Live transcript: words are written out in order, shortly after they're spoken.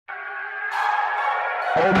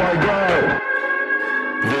Oh my God.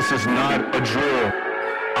 This is not a drill.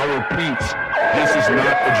 I repeat, this is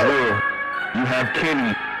not a drill. You have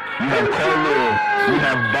Kenny, you have Carlil, you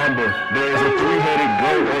have Bamba. There is a three-headed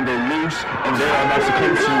goat on the loose, and they are about to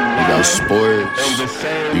come to you You got live sports, on the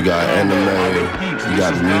same you got combo. anime, I repeat, you this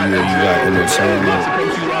got is not media, a you drill. got They are about entertainment. to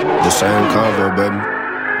come to you live on The same the convo, baby.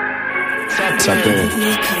 Tap in.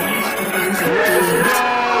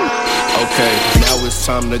 Okay, now it's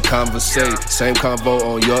time to conversate. Same convo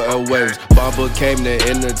on your airwaves. Bamba came to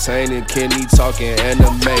entertain and Kenny talking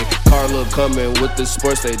anime. Carla coming with the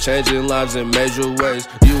sports, they changing lives in major ways.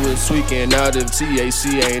 You was tweaking out if Tsc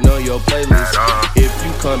ain't on your playlist. If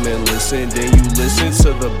you come and listen, then you listen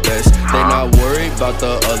to the best. They not worried about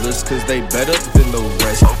the others, cause they better than the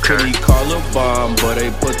rest. Kenny Carla bomb, but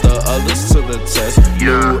they put the others to the test.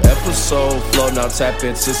 New episode flow, now tap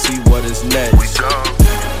in to see what is next.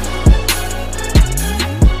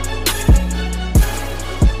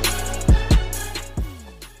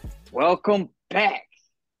 Welcome back.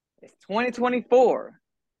 It's 2024.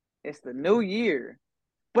 It's the new year,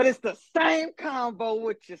 but it's the same combo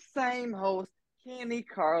with your same host, Kenny,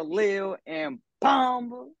 Carlil, and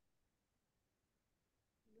Bomba.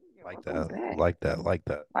 Like Welcome that, back. like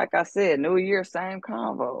that. Like I said, new year, same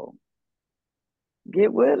combo.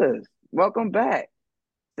 Get with us. Welcome back.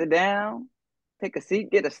 Sit down, take a seat,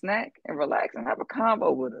 get a snack, and relax and have a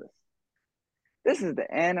combo with us. This is the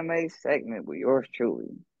anime segment with yours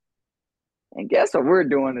truly. And guess what we're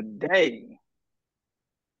doing today?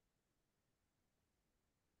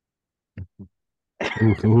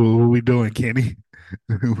 Who we doing, Kenny?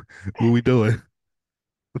 Who we doing?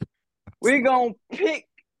 We're going to pick.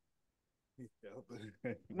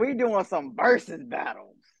 We doing some versus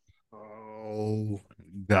battles. Oh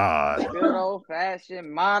God! Good old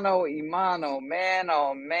fashioned mano y mano, man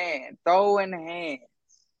on man, throwing hands.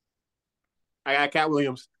 I got Cat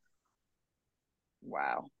Williams.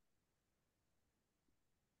 Wow.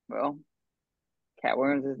 Well, Cat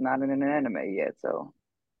Williams is not in an anime yet, so.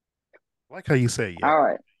 I like how you say yeah. All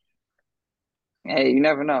right. Hey, you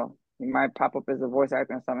never know. He might pop up as a voice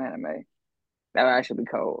actor in some anime. That would actually be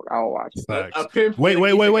cold. I'll watch it. Facts. A pimp. Wait. A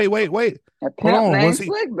Hold pimp on. named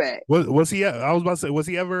Slickback. Was he? I was about to say, was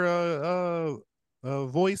he ever a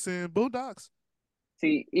voice in Boondocks?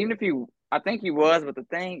 See, even if I think he was, but the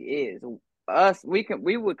thing is,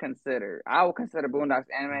 we would consider, I would consider Boondocks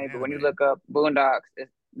anime, but when you look up Boondocks, it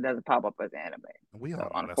doesn't pop up as anime. We all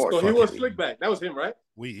know that's So he was Slickback. That was him, right?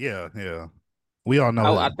 Yeah. We all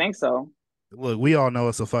know. I think so. Look, we all know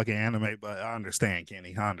it's a fucking anime, but I understand,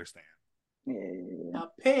 Kenny. I understand. Yeah. A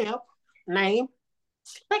pimp named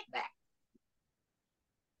Slickback.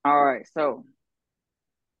 All right, so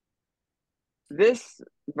this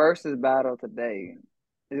versus battle today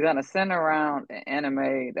is gonna center around an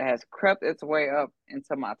anime that has crept its way up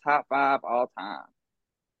into my top 5 all time.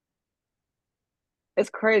 It's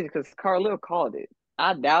crazy because Carlil called it.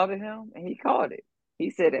 I doubted him, and he called it. He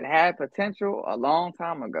said it had potential a long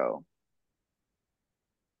time ago.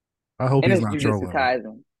 I hope And he's it's not Jujutsu trolling.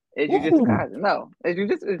 Kaisen. It's Jujutsu Kaisen. No, it's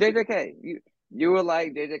JJK. You were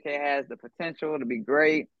like JJK has the potential to be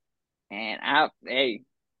great, and it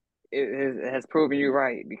has proven you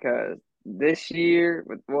right because this year,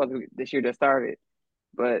 this year just started,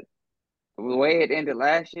 but the way it ended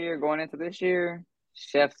last year, going into this year,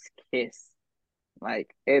 chef's kiss.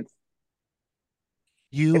 Like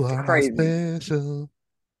You it's are my crazy, special.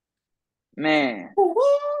 man.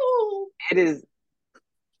 It is.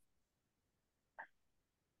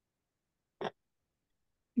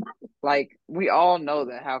 Like we all know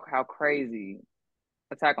that how crazy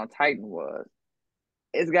Attack on Titan was.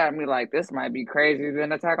 It's got me like this might be crazier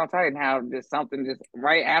than Attack on Titan. How just something just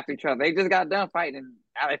right after each other. They just got done fighting.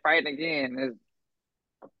 Now they fighting again.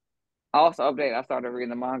 Also update. I started reading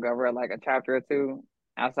the manga. I read like a chapter or two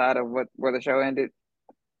outside of where the show ended.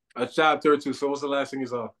 A chapter or two. So what's the last thing you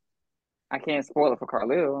saw? I can't spoil it for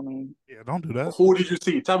Carlil. I mean, Yeah, don't do that. Who did you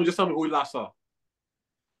see? Just tell me who you last saw.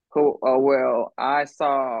 cool. Oh well, I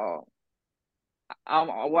saw.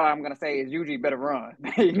 What I'm gonna say is Yuji better run.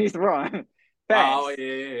 He needs to run fast. Oh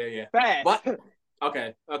yeah. Fast. But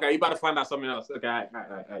okay. You about to find out something else. Okay, all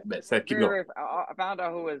right. Bet. Seth, keep going. I found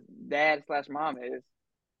out who his dad/mom is.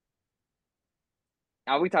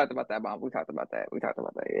 Oh, we talked about that, Mom. We talked about that.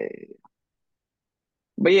 Yeah.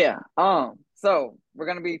 But yeah, so we're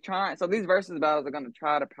gonna be trying. So these versus battles are gonna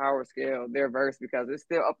try to power scale their verse because it's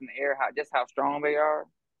still up in the air how strong they are.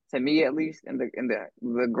 To me, at least, in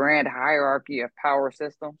the grand hierarchy of power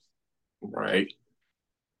systems. Right.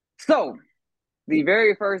 So the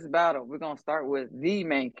very first battle, we're gonna start with the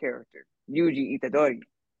main character, Yuji Itadori,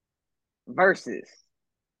 versus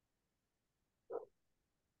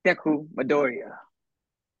Deku Midoriya.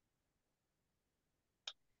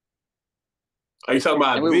 Are you talking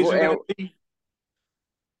about And visually?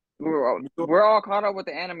 we're all caught up with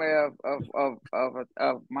the anime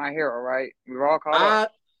of My Hero, right? We're all caught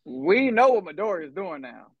up. We know what Midoriya is doing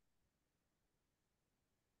now.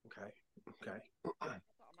 Okay. I'm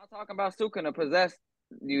not talking about Sukuna possessed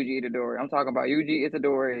Yuji Itadori. I'm talking about Yuji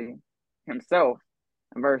Itadori himself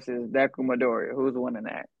versus Deku Midoriya. Who's winning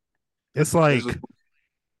that? It's like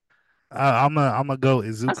I'm gonna go I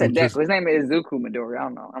Izuku. said Deku. His name is Izuku Midoriya. I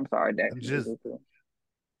don't know. I'm sorry, Deku. Izuku.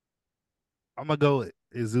 I'm gonna go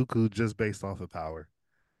Izuku just based off of power.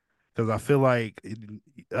 Because I feel like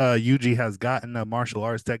Yuji has gotten the martial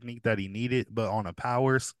arts technique that he needed, but on a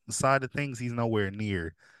power side of things, he's nowhere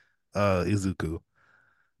near Izuku.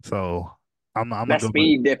 So I'm gonna that go.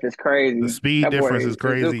 Speed diff is crazy. The speed that difference boy, is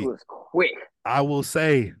crazy. Izuku is quick. I will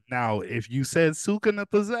say now, if you said Sukuna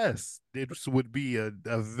possess, this would be a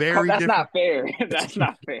very That's different. not fair. That's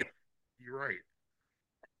not fair. You're right.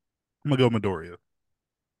 I'm gonna go Midoriya.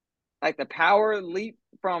 Like the power leap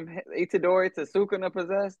from Itadori to Sukuna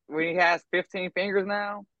possessed when he has 15 fingers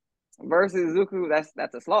now versus Izuku,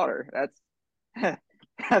 that's a slaughter.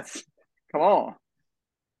 That's come on.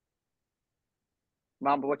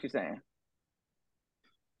 Mamba, what you saying?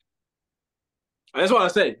 That's what I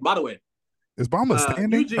say. By the way, is Bamba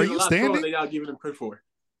standing? Yuji Are is you a lot stronger standing? than y'all giving him credit for.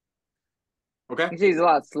 Okay, He's a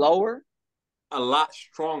lot slower. A lot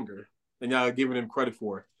stronger than y'all are giving him credit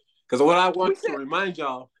for. Because what I want to remind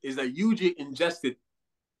y'all is that Yuji ingested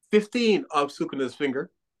 15 of Sukuna's finger.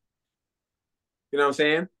 You know what I'm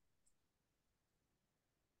saying?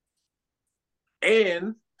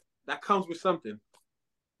 And that comes with something,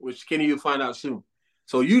 which Kenny will find out soon.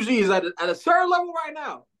 So Yuji is at a certain level right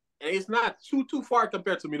now, and it's not too far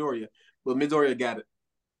compared to Midoriya, but Midoriya got it.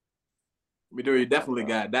 Midoriya definitely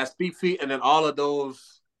got it. That speed feat, and then all of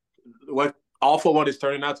those, what All For One is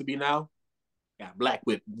turning out to be now. Got Black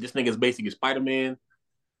Whip. This nigga's basically Spider-Man.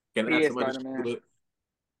 Can add some other shit to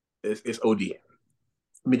it. It's OD.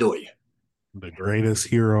 Midoriya. The greatest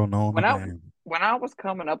hero known to man. When I was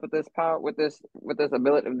coming up with this power, with this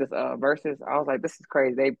ability, this versus, I was like, this is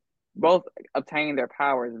crazy. They both obtained their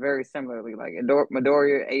powers very similarly. Like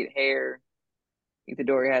Midoriya ate hair,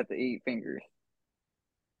 Itadori had to eat fingers.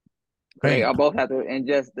 They both have to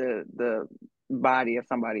ingest the body of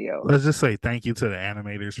somebody else. Let's just say thank you to the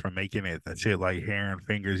animators for making it that shit like hair and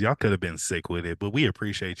fingers. Y'all could have been sick with it, but we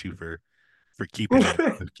appreciate you for keeping it.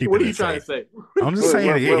 What are you trying to say? I'm just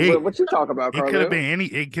saying. What you talk about, Carl? It could have been any.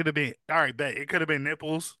 It could have been all right. Bet it could have been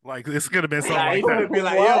nipples. Like this could have been something like that. Be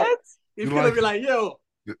like, yo. He's gonna be like, yo.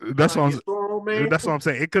 That's what I'm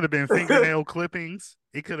saying. It could have been fingernail clippings.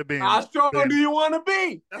 It could have been. How strong do you want to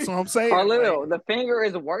be? That's what I'm saying. Carlito, the finger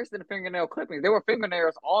is worse than the fingernail clippings. There were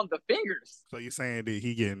fingernails on the fingers. So you're saying that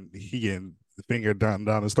he getting the finger down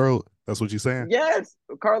his throat? That's what you're saying? Yes,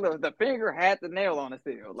 Carlito. The finger had the nail on it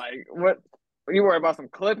still. Like what? You worry about some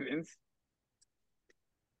clippings?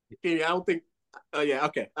 I don't think. Oh yeah.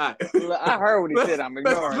 Okay. All right. I heard what he said. I'm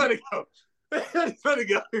ignoring. Let it go. Let it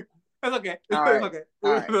go. That's okay. All right. Okay.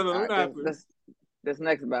 All right. This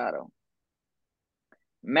next battle.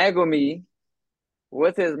 Megumi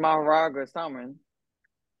with his Maharaga summon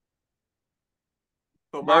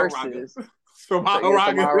versus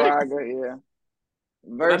Maharaga, yeah.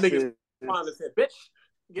 Versus that nigga finally said, "Bitch,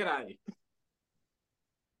 get out of here."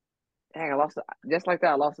 Dang, I lost it. Just like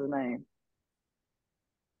that, I lost his name.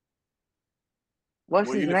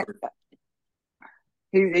 What's his name?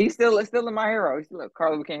 He's still in My Hero. He's still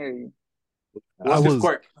Carlo. We can't hear you. What's his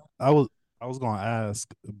quirk? I was gonna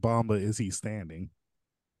ask Bamba, is he standing?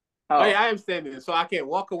 Oh yeah, I am standing, so I can't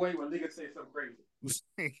walk away when niggas say something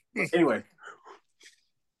crazy. Anyway,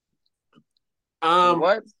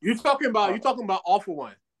 what you talking about? You talking about All For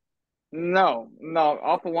One? No,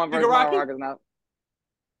 All For One versus Maharaga is not.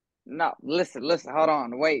 No, listen, hold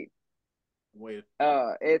on, wait.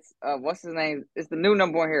 It's what's his name? It's the new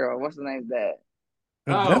number one hero. What's his name's dad?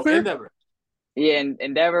 Endeavor. Yeah,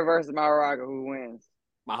 Endeavor versus Maharaga. Who wins?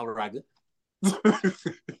 Maharaga.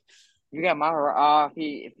 You got Maharaga.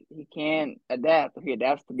 If he can adapt, if he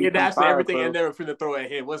adapts to be. He adapts to everything Endeavor finna throw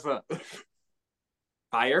at him. What's up?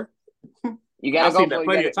 Fire. You gotta go.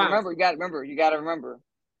 You gotta remember.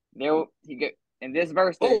 You get in this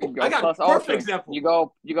verse. I got plus a perfect ultra. Example.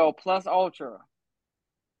 You go plus ultra.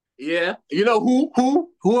 Yeah, you know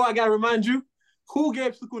who I gotta remind you. Who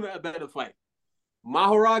gave Sukuna a better fight,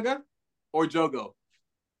 Maharaga or Jogo?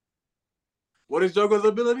 What is Jogo's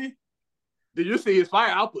ability? Did you see his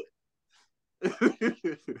fire output?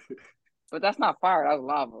 But that's not fire. That's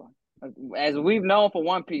lava. As we've known for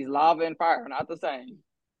One Piece, lava and fire are not the same.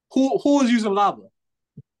 Who is using lava?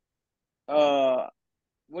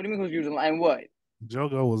 What do you mean who's using and what?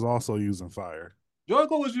 Jogo was also using fire.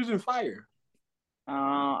 Jogo was using fire.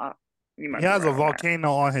 You He might be has a right on that.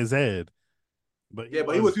 volcano on his head, but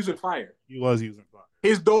But he was using fire. He was using fire.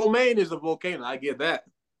 His domain is a volcano. I get that.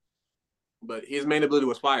 But his main ability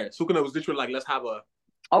was fire. Sukuna was literally like, let's have a.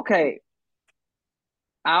 Okay.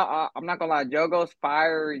 I'm not gonna lie. Jogo's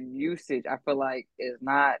fire usage, I feel like, is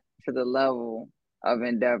not to the level of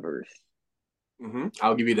Endeavor's.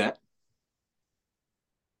 I'll give you that.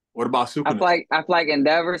 What about Sukuna? I feel like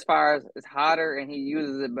Endeavor's fire is hotter and he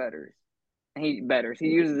uses it better. He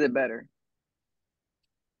uses it better.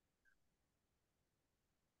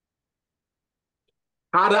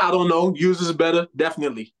 Hotter, I don't know. Uses better,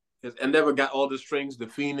 definitely. Because Endeavor got all the strings, the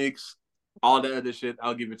Phoenix, all the other shit.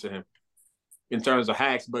 I'll give it to him in terms of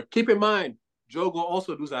hacks. But keep in mind, Jogo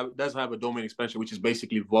also does have a domain expansion, which is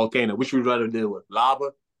basically volcano. Which would rather deal with,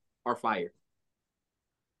 lava or fire?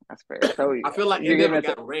 That's fair. So I feel like Endeavor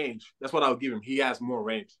got range. That's what I would give him. He has more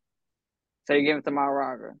range. So you give it to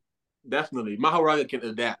Maharaga? Definitely. Maharaga can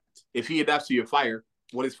adapt. If he adapts to your fire,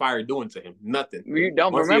 what is fire doing to him? Nothing. You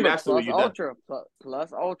don't remember plus ultra.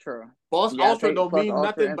 Plus ultra. Plus ultra don't mean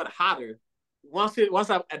nothing but hotter. Once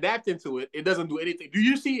I've adapted to it, it doesn't do anything. Do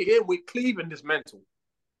you see him with cleave and dismantle?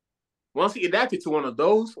 Once he adapted to one of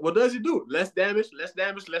those, what does he do? Less damage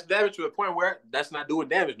to a point where that's not doing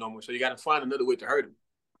damage no more. So you got to find another way to hurt him.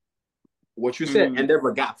 What you said,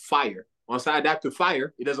 Endeavor got fire. Once I adapt to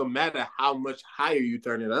fire, it doesn't matter how much higher you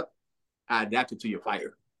turn it up. I adapted to your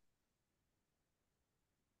fire.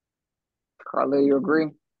 Carly, you agree?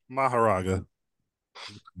 Maharaga.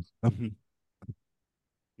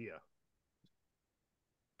 Yeah.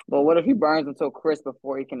 Well, what if he burns until crisp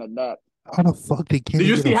before he can adapt? How the fuck did Did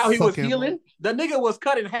you see how he was healing? The nigga was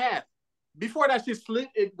cut in half. Before that shit split,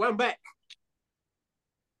 it went back.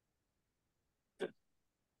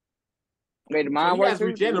 Wait, mine so has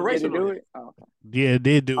regeneration do it. Oh, okay. Yeah, it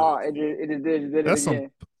did do it. Oh, it. It did That's it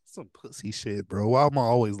again. some pussy shit, bro. Why am I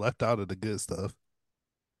always left out of the good stuff?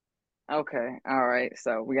 Okay, all right.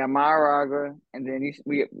 So we got Maharaga, and then you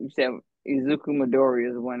said Izuku Midori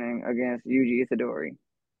is winning against Yuji Itadori,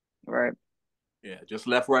 right? Yeah, just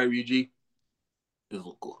left, right, Yuji.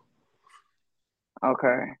 Izuku.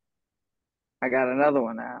 Okay. I got another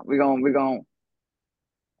one now. We going.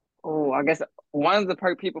 Oh, I guess one of the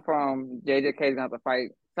people from JJK is gonna have to fight.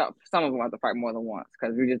 Some of them have to fight more than once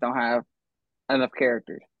because we just don't have enough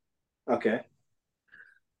characters. Okay.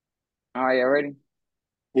 All right, you ready?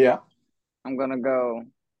 Yeah. I'm gonna go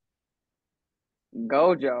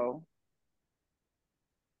Gojo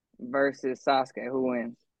versus Sasuke. Who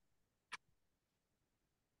wins?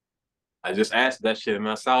 I just asked that shit and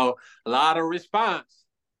I saw a lot of response.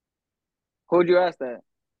 Who'd you ask that?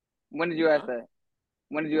 When did you ask that?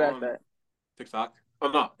 When did you ask that? TikTok. Oh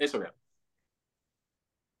no, Instagram.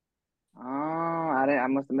 Oh, I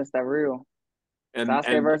must have missed that reel. And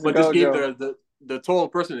Sasuke versus but Gojo. just give the total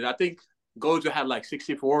percentage. I think Gojo had like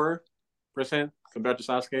 64% compared to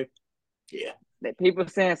Sasuke. Yeah. That people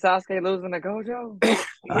saying Sasuke losing to Gojo?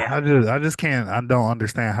 Yeah. I just can't. I don't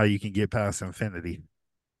understand how you can get past Infinity.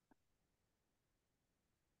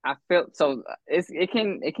 I feel so.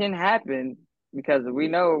 It can happen because we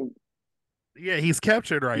know. Yeah, he's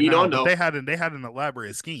captured right you now. Don't know. They had an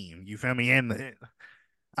elaborate scheme. You feel me? And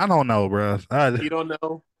I don't know, bro. You don't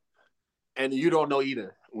know, and you don't know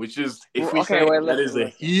either. Which is, if that is a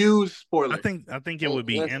huge spoiler. I think it would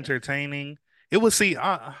be entertaining. It would see.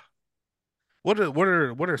 What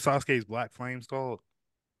are Sasuke's black flames called?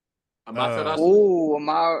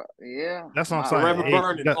 Amaterasu. Yeah. That's what I'm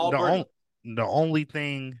saying. The only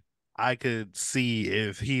thing I could see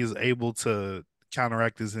if he's able to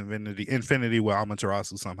counteract his infinity with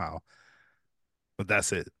Amaterasu somehow. But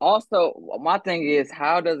that's it. Also, my thing is,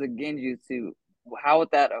 how does it Genjutsu? How would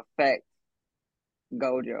that affect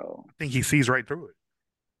Gojo? I think he sees right through it.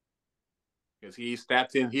 Because he's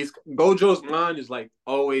tapped in. Gojo's mind is like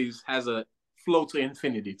always has a flow to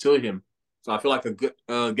infinity to him. So I feel like a good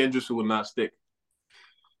Genjutsu would not stick.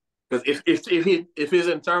 Because if he's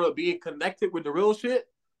in terms of being connected with the real shit,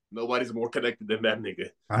 nobody's more connected than that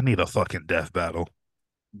nigga. I need a fucking death battle.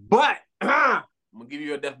 But I'm gonna give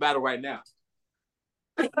you a death battle right now.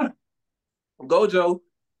 Gojo,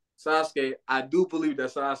 Sasuke. I do believe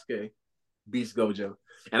that Sasuke beats Gojo,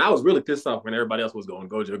 and I was really pissed off when everybody else was going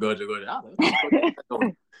Gojo.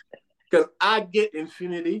 Because I get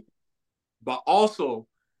infinity, but also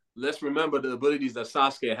let's remember the abilities that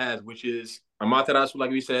Sasuke has, which is Amaterasu,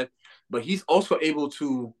 like we said, but he's also able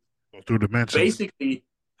to go through dimensions. Basically,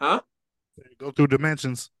 go through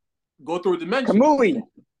dimensions. Go through dimensions. Kamui.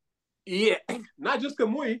 Yeah, not just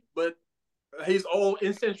Kamui, but he's all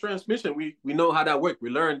instant transmission. We know how that works. We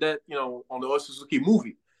learned that, on the Otsutsuki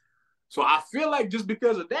movie. So I feel like just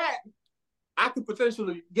because of that, I could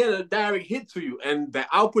potentially get a direct hit to you. And the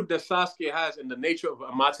output that Sasuke has and the nature of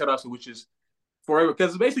Amaterasu, which is forever,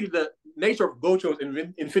 because basically the nature of Gocho's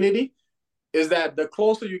infinity is that the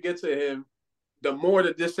closer you get to him, the more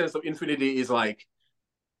the distance of infinity is like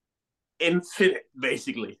infinite,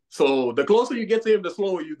 basically. So the closer you get to him, the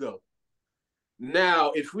slower you go.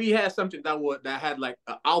 Now, if we had something that had like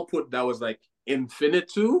an output that was like infinite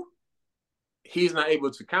too, he's not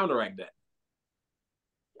able to counteract that.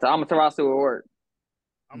 So Amaterasu will work.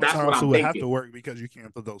 That's what Amaterasu I'm would have to thinking. work because you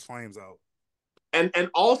can't put those flames out. And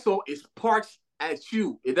also it sparks at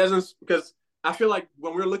you. It doesn't, because I feel like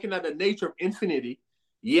when we're looking at the nature of infinity,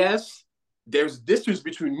 yes, there's distance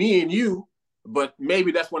between me and you, but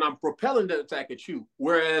maybe that's when I'm propelling the attack at you.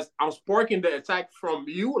 Whereas I'm sparking the attack from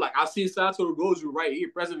you, like I see Satoru Goju right here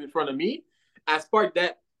present in front of me. I spark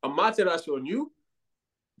that Amaterasu on you.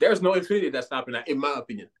 There's no infinity that's stopping that, in my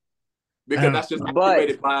opinion. Because And that's just But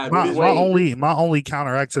activated by my only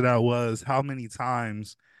counteract to that was how many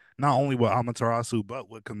times, not only with Amaterasu but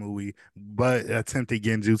with Kamui, but attempted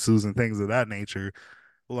genjutsus and things of that nature.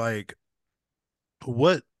 Like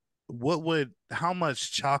what would how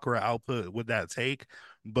much chakra output would that take?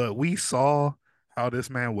 But we saw how this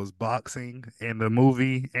man was boxing in the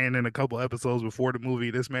movie and in a couple episodes before the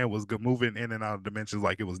movie. This man was moving in and out of dimensions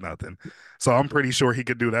like it was nothing. So I'm pretty sure he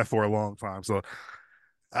could do that for a long time. So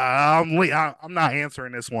I'm not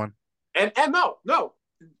answering this one. And no,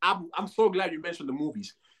 I'm so glad you mentioned the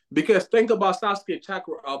movies, because think about Sasuke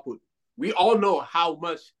chakra output. We all know how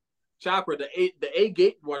much chakra the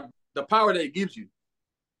gate one, the power that it gives you.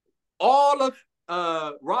 All of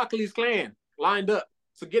Rock Lee's clan lined up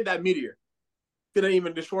to get that meteor. Couldn't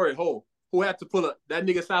even destroy it whole. Who had to pull up that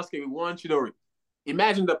nigga Sasuke with one Chidori?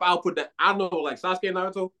 Imagine the output that I know, like Sasuke and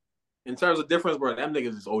Naruto, in terms of difference, bro. Them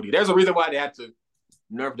niggas is OD. There's a reason why they had to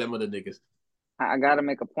nerf them other niggas. I gotta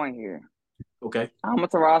make a point here. Okay.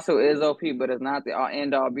 Amaterasu is OP, but it's not the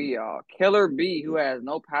end all be all. Killer B, who has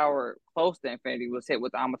no power close to infinity, was hit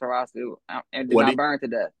with Amaterasu and did not burn to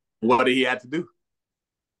death. What did he have to do?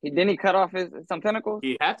 He cut off some tentacles.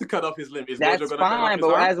 He had to cut off his limb. Is That's Gojo gonna fine, cut off his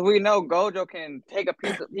but arm? as we know, Gojo can take a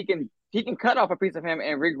piece of he can cut off a piece of him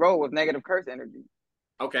and regrow with negative curse energy.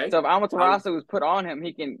 Okay. So if Amaterasu is put on him,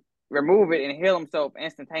 he can remove it and heal himself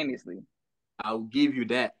instantaneously. I'll give you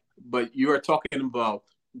that. But you are talking about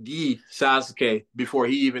the Sasuke before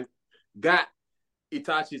he even got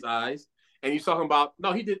Itachi's eyes. And you're talking about,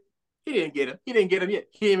 no, he didn't get him. He didn't get him yet.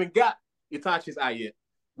 He even got Itachi's eye yet.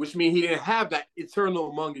 Which means he didn't have that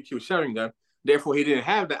eternal Mangekyo Sharingan. Therefore, he didn't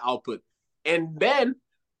have the output. And then,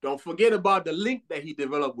 don't forget about the link that he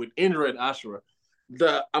developed with Indra and Ashura.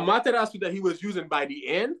 The Amaterasu that he was using by the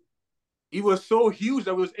end, he was so huge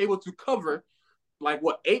that he was able to cover, like,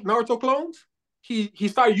 8 Naruto clones? He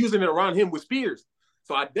started using it around him with spears.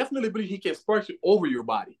 So I definitely believe he can spark you over your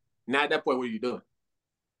body. Now at that point, what are you doing?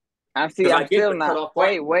 I'm still not.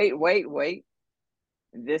 Wait.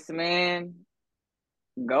 This man,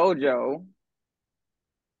 Gojo,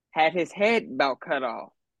 had his head about cut off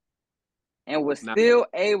and was still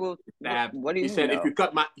able to stab. What do you He mean, said,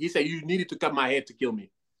 though? he said you needed to cut my head to kill me.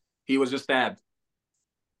 He was just stabbed.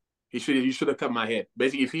 You should have cut my head.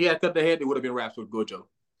 Basically, if he had cut the head, it would have been wraps with Gojo.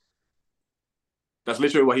 That's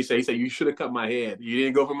literally what he said. He said, you should have cut my head. You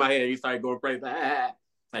didn't go for my head. He started going crazy. Type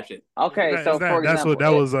shit. Okay, so for that's example, what that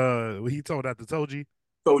was he told that to Toji?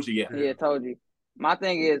 Toji, yeah. Yeah, Toji. My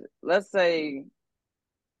thing is, let's say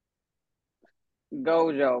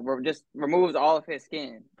Gojo just removes all of his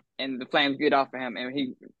skin and the flames get off of him and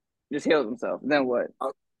he just heals himself. Then what?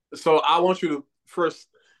 So I want you to first,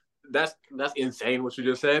 that's insane what you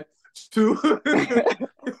just said. Two,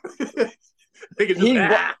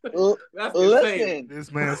 that's insane.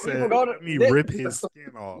 This man said, let me rip his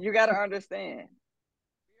skin off. You got to understand.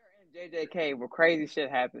 We are in JJK where crazy shit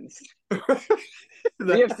happens.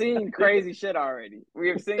 We have seen crazy shit already. We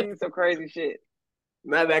have seen some crazy shit.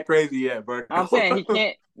 Not that crazy yet, bro. I'm saying he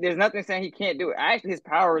can't. There's nothing saying he can't do it. Actually, his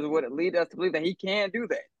powers would lead us to believe that he can do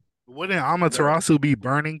that. Wouldn't Amaterasu be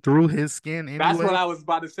burning through his skin anyway? That's what I was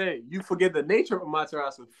about to say. You forget the nature of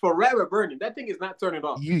Amaterasu. Forever burning. That thing is not turning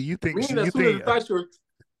off. You think? As soon as it starts your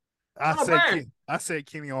I said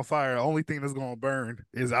Kenny on fire. The only thing that's gonna burn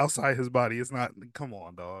is outside his body. It's not. Come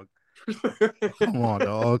on, dog. Come on,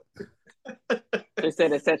 dog. They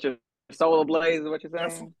said it set your soul ablaze. Is what you're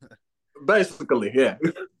saying? Basically, yeah.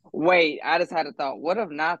 Wait, I just had a thought. What if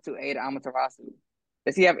Natsu ate Amaterasu?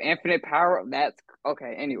 Does he have infinite power? That's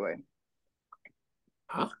okay. Anyway,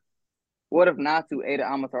 Huh? What if Natsu ate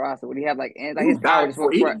Amaterasu? Would he have like his power just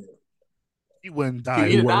work? He wouldn't He die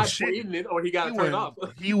either worth died before shit. eating it, or he got to turn off.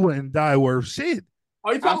 He wouldn't die worth shit.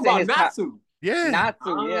 Oh, you I'm talking saying about his Natsu? Yeah.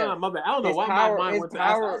 Natsu, yes. My bad. I don't know His why my power, mind his went to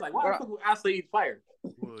Asta. I was power. like, why the fuck would Asta eat fire?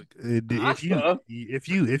 Look, Asta?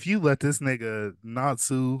 if you let this nigga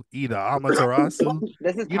Natsu eat a Amaterasu,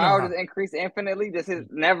 Does his you know power how just increase infinitely? Does his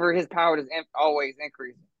power just always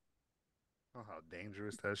increase?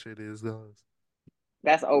 dangerous that shit is, guys.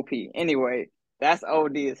 That's OP. Anyway, that's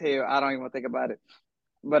OD as hell. I don't even want to think about it.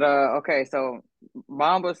 But okay, so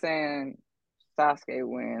Bomba's saying Sasuke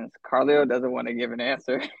wins. Carlil doesn't want to give an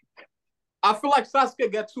answer. I feel like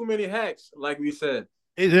Sasuke got too many hacks, like we said.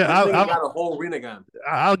 This I'll, nigga got a whole Rinnegan.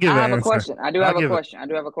 I'll give I an have a answer. question. I do I'll have a give it. question. I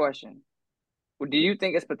do have a question. Do you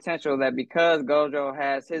think it's potential that because Gojo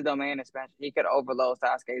has his domain expansion, he could overload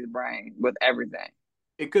Sasuke's brain with everything?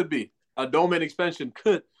 It could be. A domain expansion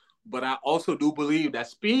could, but I also do believe that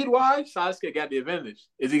speed-wise, Sasuke got the advantage.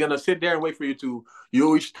 Is he going to sit there and wait for you to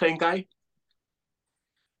Yoichi Tenkai?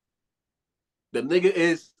 The nigga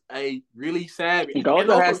is a really savvy. And Gojo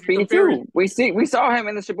also, has if you speed compare it, too. We saw him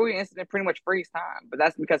in the Shibuya incident pretty much freeze time, but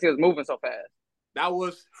that's because he was moving so fast. that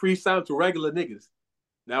was freeze time to regular niggas.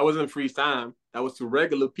 That wasn't freeze time. That was to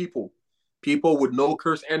regular people. People with no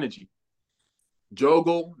curse energy.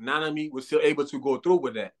 Jogo, Nanami was still able to go through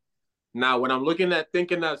with that. Now, when I'm looking at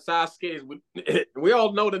thinking that Sasuke is, we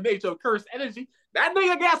all know the nature of cursed energy. That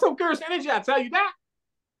nigga got some cursed energy, I tell you that.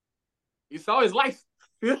 You saw his life.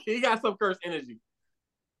 He got some cursed energy.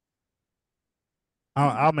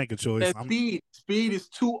 I'll make a choice. And speed is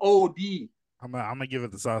too OD. I'm gonna give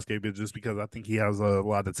it to Sasuke, but just because I think he has a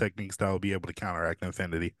lot of techniques that will be able to counteract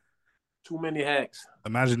Infinity. Too many hacks.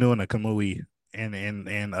 Imagine doing a Kamui in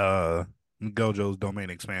Gojo's domain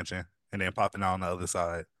expansion and then popping out on the other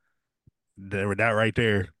side. That right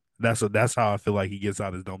there. That's how I feel like he gets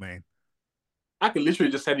out his domain. I could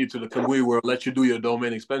literally just send you to the Kamui world, let you do your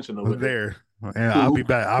domain expansion over there. And I'll be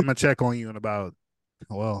back. I'm gonna check on you in about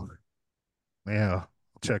I'll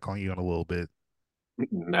check on you in a little bit.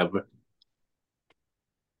 Never.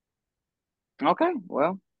 Okay,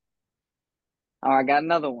 well. Oh, I got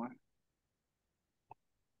another one.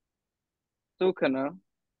 Sukuna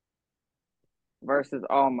versus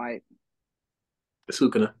All Might.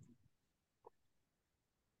 Sukuna.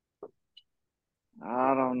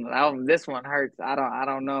 I don't know. This one hurts. I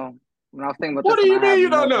don't know. When I was thinking about What this do one, you I have mean you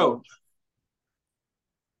don't no know? clue.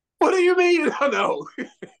 What do you mean you don't know?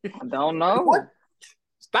 I don't know. What?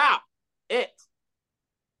 Stop it.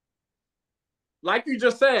 Like you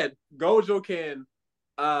just said, Gojo can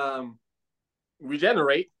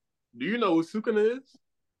regenerate. Do you know who Sukuna is?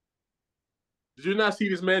 Did you not see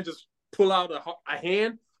this man just pull out a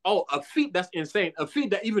hand? Oh, a feat that's insane. A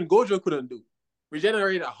feat that even Gojo couldn't do.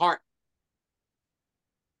 Regenerate a heart.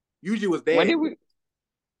 Yuji was dead. When did we?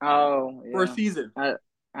 Oh, yeah. First season. I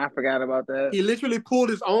forgot about that. He literally pulled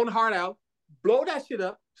his own heart out, blow that shit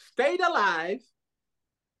up, stayed alive,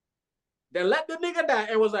 then let the nigga die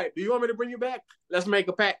and was like, do you want me to bring you back? Let's make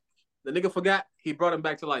a pact. The nigga forgot. He brought him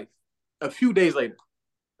back to life. A few days later.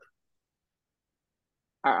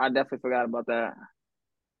 I definitely forgot about that.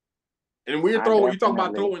 And when you talk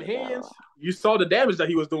about throwing hands, you saw the damage that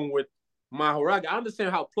he was doing with Mahoraga. I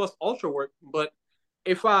understand how plus ultra work, but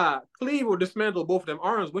if I cleave or dismantle both of them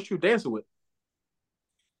arms, what you dancing with?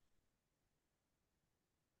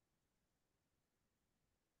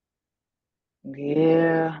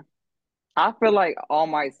 Yeah. I feel like All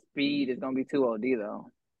Might speed is gonna be too OD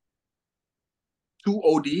though. Too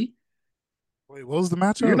OD? Wait, what was the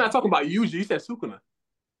matchup? You're not talking about Yuji, you said Sukuna.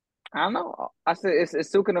 I don't know. I said it's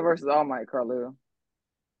Sukuna versus All Might, Carlil.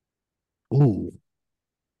 Ooh.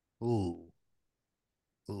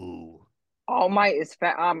 All Might is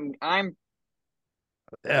fat. Are we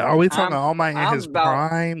talking I'm- All Might in I'm his about-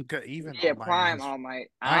 prime? Even Yeah, All Might prime All Might.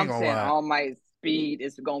 I ain't I'm gonna saying lie. All Might speed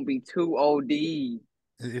is gonna be too OD.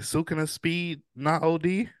 Is Sukuna's speed not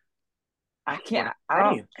OD? I can't.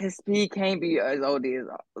 Damn. His speed can't be as OD as.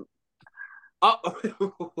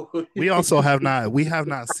 We also have not. We have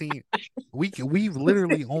not seen. We've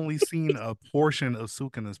literally only seen a portion of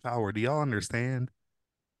Sukuna's power. Do y'all understand?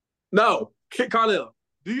 No, Carlil,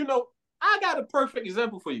 do you know? I got a perfect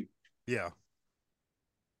example for you. Yeah.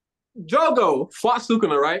 Jogo fought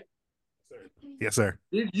Sukuna, right? Yes, sir.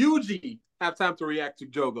 Did Yuji have time to react to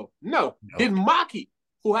Jogo? No. Did Maki,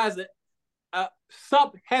 who has a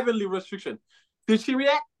sub-heavenly restriction, did she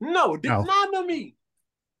react? No. Did Nanami?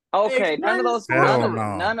 Okay, none of those, Hell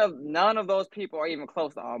none of those people are even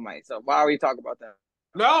close to All Might. So why are we talking about that?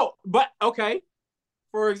 No, but okay.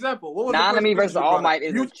 For example, what was Nanami versus All Might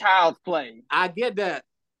is child's play. I get that,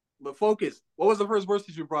 but focus. What was the first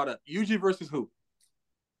versus you brought up? Yuji versus who?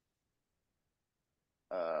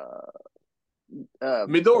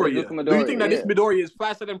 Midoriya. Midoriya, Do you think that yeah. this Midoriya is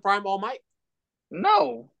faster than Prime All Might?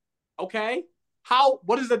 No. Okay.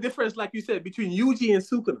 What is the difference, like you said, between Yuji and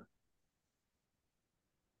Sukuna?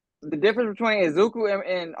 The difference between Izuku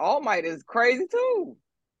and All Might is crazy too.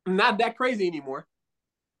 Not that crazy anymore.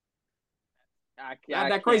 Not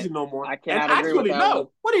that crazy no more. I And cannot agree with actually, that one.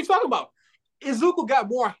 no. What are you talking about? Izuku got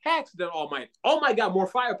more hacks than All Might. All Might got more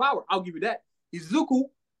firepower. I'll give you that. Izuku,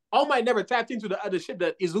 All Might never tapped into the other shit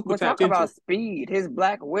that Izuku We're tapped talking into. about speed. His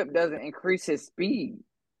black whip doesn't increase his speed.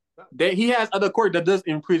 He has other quirk that does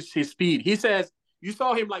increase his speed. He says you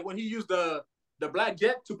saw him like when he used the black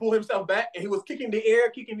jet to pull himself back, and he was kicking the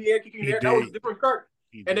air. That was a different quirk.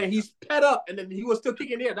 And then he sped up, and then he was still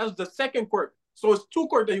kicking the air. That was the second quirk. So it's two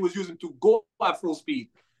quirks that he was using to go at full speed.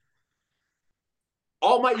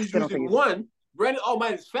 All Might is using one. Granted, All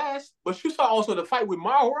Might is fast, but you saw also the fight with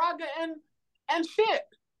Mahoraga and shit.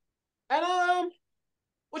 And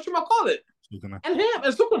what you might call it? Sukuna. And him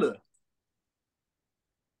and Sukuna.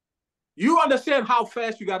 You understand how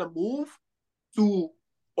fast you gotta move to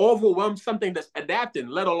overwhelm something that's adapting,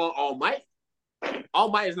 let alone All Might. All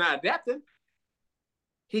Might is not adapting.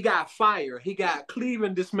 He got fire. He got cleave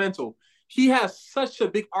and dismantle. He has such a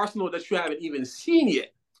big arsenal that you haven't even seen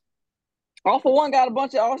yet. All for One got a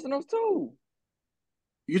bunch of arsenals too.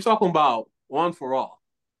 You're talking about One for All.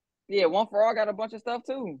 Yeah, One for All got a bunch of stuff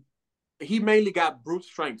too. He mainly got brute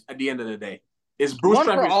strength at the end of the day. It's brute One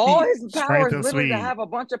strength for and All, speed. his power is literally to have a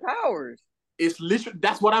bunch of powers. It's literally,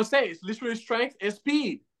 that's what I'm saying. It's literally strength and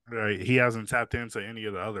speed. Right. He hasn't tapped into any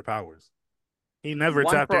of the other powers. He never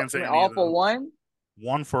tapped into any All of for One?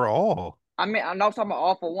 One for All. I mean, I'm not talking about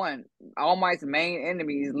All for One. All Might's main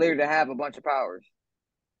enemy is literally to have a bunch of powers.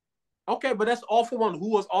 Okay, but that's All for One, who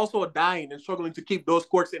was also dying and struggling to keep those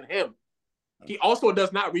quirks in him. He also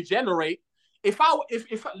does not regenerate. If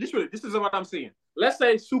literally, this is what I'm saying. Let's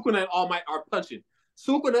say Sukuna and All Might are punching.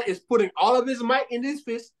 Sukuna is putting all of his might in his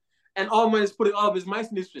fist, and All Might is putting all of his might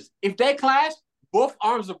in his fist. If they clash, both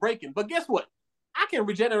arms are breaking. But guess what? I can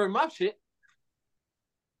regenerate my shit.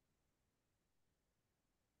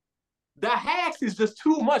 The hacks is just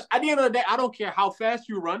too much. At the end of the day, I don't care how fast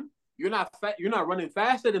you run. You're not running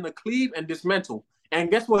faster than the cleave and dismantle.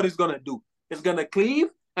 And guess what it's gonna do? It's gonna cleave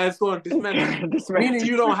and it's gonna dismantle. Meaning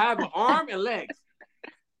you don't have an arm and legs.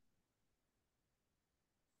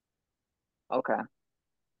 Okay.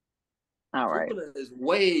 All right. Sukuna is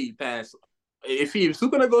way past. If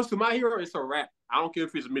Sukuna goes to My Hero, it's a wrap. I don't care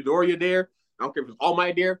if it's Midoriya there. I don't care if it's All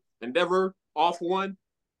Might there. Endeavor, All for One.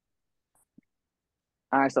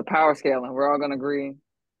 All right, so power scaling. We're all going to agree.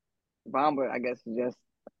 Bomba, I guess, is just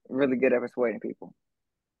really good at persuading people.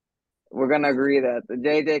 We're going to agree that the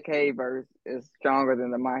JJK verse is stronger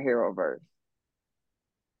than the My Hero verse.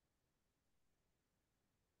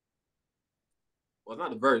 Well, not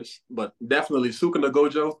the verse, but definitely Sukuna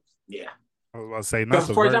Gojo. Yeah. I was about to say, not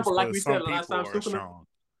the for verse, example, like but we some said last time, people are Sukuna. strong.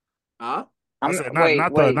 Huh? I said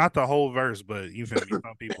not the whole verse, but you feel me?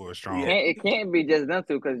 Some people are strong. It can't be just them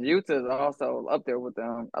two because Yuta is also up there with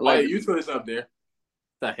them. Oh yeah, Yuta is up there.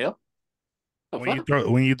 The hell? When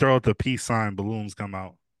you throw out the peace sign, balloons come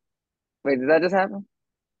out. Wait, did that just happen?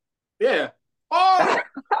 Yeah. Oh,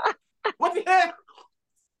 what the heck?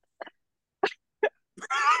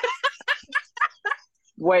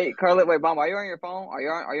 Wait, Carly, Bomb, are you on your phone? Are you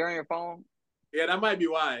on your phone? Yeah, that might be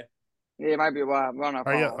why. Yeah, it might be why I'm on our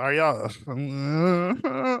phone. Are y'all?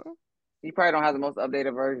 You probably don't have the most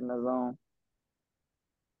updated version of Zone.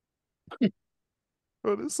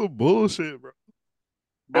 Bro, this is some bullshit, bro.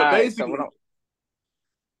 But basically,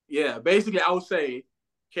 basically, I would say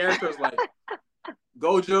characters like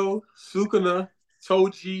Gojo, Sukuna,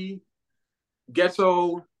 Toji,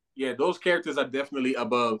 Geto, yeah, those characters are definitely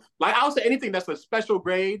above. Like, I would say anything that's a special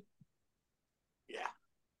grade. Yeah.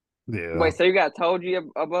 Yeah. Wait, so you got Toji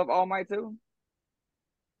above All Might too?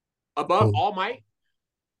 Above All Might?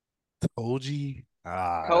 Toji?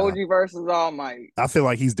 Toji versus All Might. I feel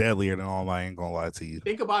like he's deadlier than All Might. I ain't gonna lie to you.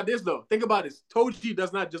 Think about this, though. Think about this. Toji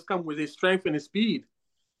does not just come with his strength and his speed.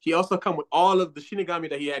 He also come with all of the Shinigami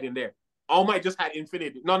that he had in there. All Might just had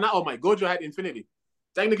infinity. No, not All Might. Gojo had infinity.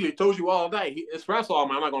 Technically, Toji all day. It's rats for All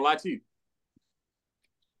Might. I'm not gonna lie to you.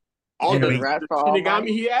 All the Shinigami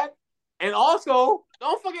he had. And also,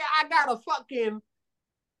 don't forget, I got a fucking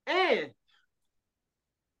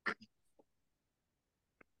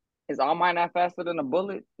Is All Might not faster than a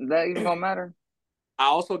bullet? Is that even gonna matter? I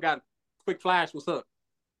also got Quick Flash. What's up?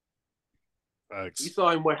 Thanks. You saw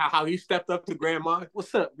him how he stepped up to Grandma.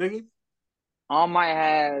 What's up, nigga? All Might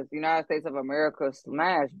has United States of America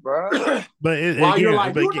smash, bro. But While you're again,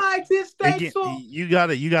 like United States, you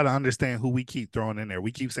gotta understand who we keep throwing in there.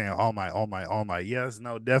 We keep saying All Might, All Might, All Might. Yes,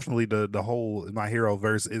 no, definitely the whole My Hero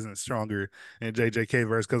verse isn't stronger than JJK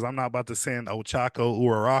verse because I'm not about to send Ochako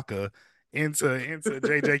Uraraka into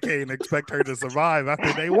JJK and expect her to survive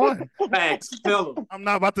after day one. facts. Tell them. I'm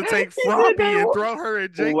not about to take He said day Froppy and one. throw her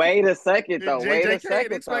in Wait a second though. Wait a JJK and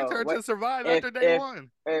second expect though. her to survive If after day if one.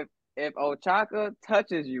 if Ochaka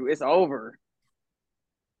touches you, it's over.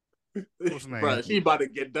 What's name? Bro, she about to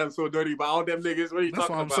get done so dirty by all them niggas. What are you That's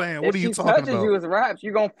talking what I'm about? saying. What If are you she talking touches about? you, it's raps.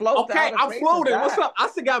 You gonna float to Okay, outer I'm space and floating. What's die. up? I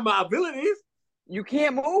still got my abilities. You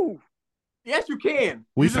can't move. Yes, you can.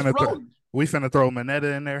 We You just finna floating. we finna throw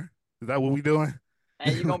Mineta in there. Is that what we doing?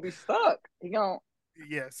 And you're gonna be stuck. You gonna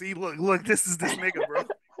Yeah. See, look. This is this nigga, bro.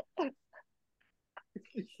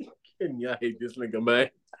 Yeah, I hate this nigga, man.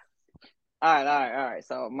 all right.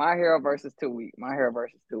 So My Hero versus 2 Week. My Hero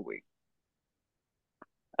versus 2 Week.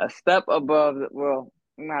 A step above. Well,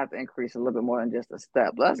 we might have to increase a little bit more than just a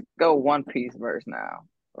step. Let's go One Piece verse now.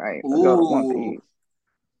 Right. Let's go to One Ooh.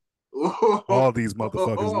 Piece. All these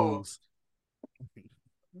motherfuckers lose.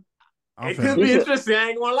 It could be interesting. I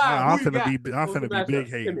ain't gonna lie. I'm Who you finna got? I'm Who's the finna be matchup? big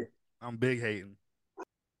Give hating. me. I'm big hating.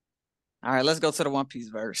 All right, let's go to the One Piece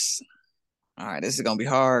verse. All right, this is gonna be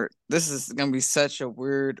hard. This is gonna be such a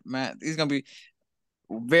weird match. These gonna be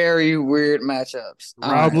very weird matchups.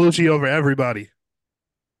 All Rob right. Lucci over everybody.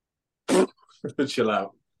 Chill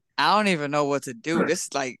out. I don't even know what to do. This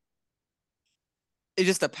is like, it's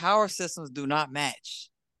just the power systems do not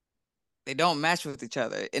match. They don't match with each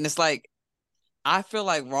other, and it's like I feel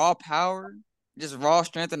like raw power, just raw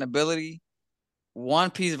strength and ability. One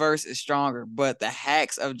Piece verse is stronger, but the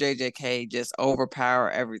hacks of JJK just overpower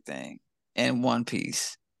everything in One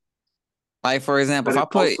Piece. Like, for example, But if I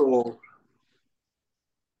put also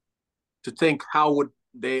to think how would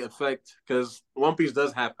they affect, because One Piece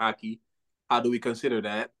does have haki. How do we consider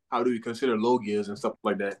that? How do we consider Logias and stuff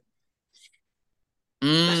like that?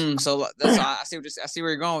 so that's I see where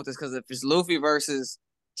you're going with this, because if it's Luffy versus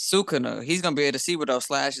Sukuna, he's gonna be able to see where those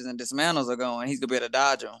slashes and dismantles are going. He's gonna be able to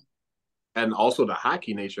dodge them. And also the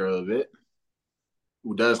haki nature of it.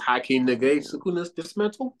 Does haki negate Sukuna's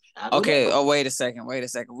dismantle? Okay. Oh, wait a second. We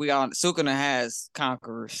got Sukuna has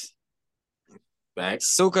conquerors.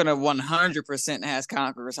 Facts. Sukuna 100% has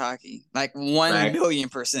conquerors haki, like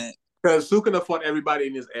 1,000,000%. Because Sukuna fought everybody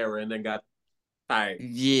in his era and then got tired.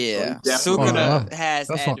 Yeah, So Sukuna has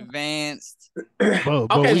that's advanced.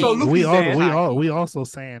 But Okay, so Luffy's we also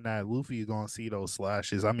saying that Luffy is gonna see those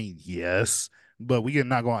slashes. I mean, yes, but we are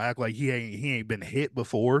not gonna act like he ain't been hit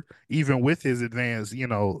before, even with his advanced,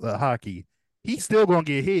 hockey. He's still gonna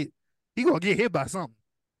get hit. He gonna get hit by something.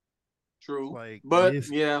 True. Like, but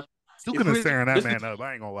yeah, Sukuna tearing that man up.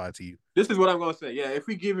 I ain't gonna lie to you. This is what I'm gonna say. Yeah, if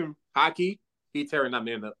we give him haki, he tearing that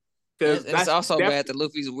man up. It's also bad that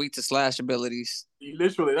Luffy's weak to slash abilities.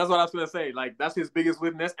 Literally, that's what I was gonna say. Like, that's his biggest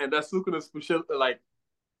weakness, and that's Sukuna's like,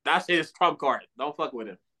 that's his trump card. Don't fuck with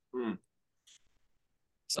him. God.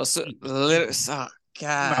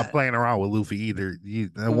 I'm not playing around with Luffy either.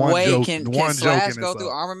 Can Slash go through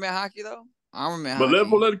armament haki though? Armament haki.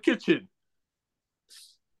 Malevolent Kitchen.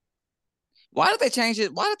 Why did they change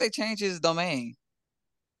it? Why did they change his domain?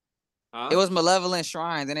 It was Malevolent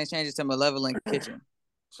Shrine, then they changed it to Malevolent Kitchen.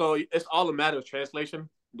 So it's all a matter of translation.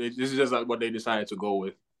 This is just like what they decided to go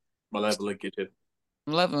with. Malevolent Kitchen.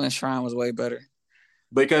 Malevolent Shrine was way better.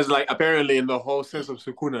 Because, like, apparently in the whole sense of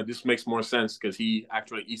Sukuna, this makes more sense because he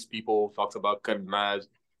actually eats people, talks about cutting knives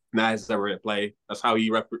that were at play. That's how he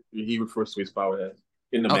refers to his power as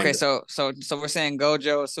in the manga. Okay, so we're saying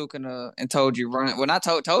Gojo, Sukuna, and Toji run. Well, not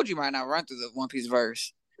Toji might not run through the One Piece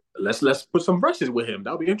verse. Let's put some verses with him.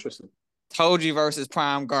 That'll be interesting. Toji versus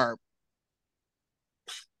Prime Garp.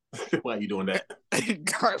 Why are you doing that?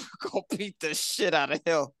 Garp gonna beat the shit out of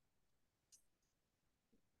him.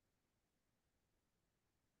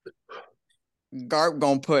 Garp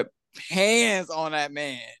gonna put hands on that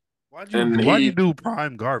man. Why'd you do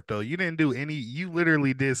Prime Garp though? You didn't do any. You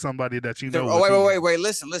literally did somebody that you know. Wait.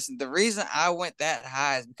 Listen. The reason I went that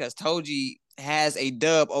high is because Toji has a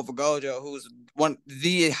dub over Gojo, who's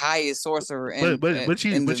the highest sorcerer. But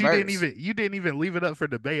you didn't even leave it up for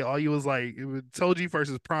debate. All you was like, it was Toji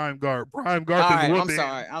versus Prime Garp. Prime Garp is whooping.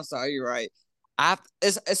 I'm sorry. You're right.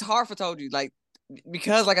 It's hard for Toji, like,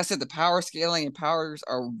 because, like I said, the power scaling and powers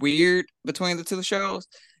are weird between the two shows.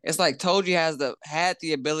 It's like Toji had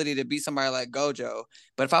the ability to beat somebody like Gojo,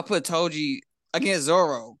 but if I put Toji against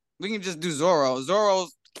Zoro, we can just do Zoro.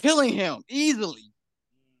 Zoro's killing him easily.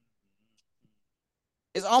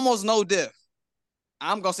 It's almost no diff.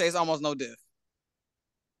 I'm gonna say it's almost no diff.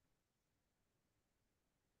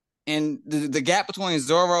 And the gap between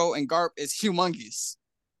Zoro and Garp is humongous.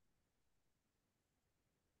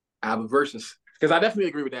 I have a versus because I definitely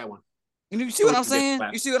agree with that one. You see what I'm saying?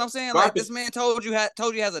 You see what I'm saying? Like this man told you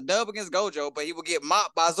he has a dub against Gojo, but he will get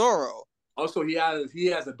mopped by Zoro. Also, he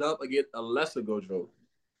has a dub against a lesser Gojo.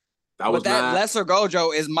 But that lesser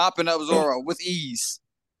Gojo is mopping up Zoro with ease.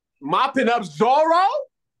 Mopping up Zoro?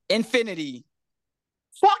 Infinity.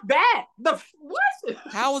 Fuck that. What?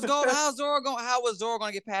 How was Zoro going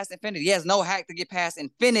to get past Infinity? He has no hack to get past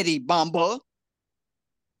Infinity, Bumble.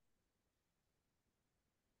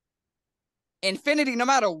 Infinity, no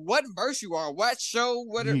matter what verse you are, what show,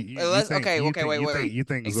 wait. You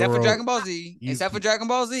think except Zoro, for Dragon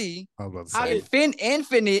Ball Z, I was about to say,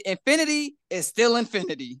 Infinity is still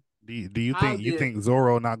Infinity. Do you think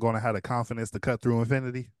Zoro not going to have the confidence to cut through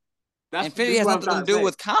Infinity? Infinity has nothing to do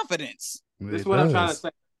with confidence. This is what I'm trying to say.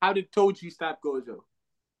 How did Toji stop Gojo?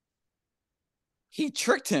 He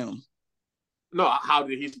tricked him. No, how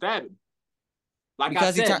did he stab him? Like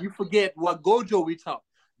because I said, you forget what Gojo we talk.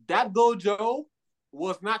 That Gojo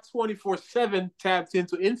was not 24/7 tapped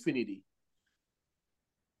into Infinity.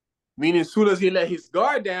 Meaning, as soon as he let his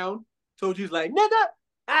guard down, Toji's like, nigga,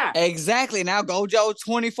 ah. Exactly. Now Gojo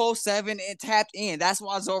 24/7 and tapped in. That's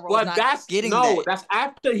why Zoro's not getting that. That's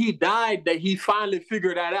after he died that he finally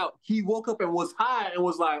figured that out. He woke up and was high and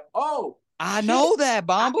was like, oh, I know that,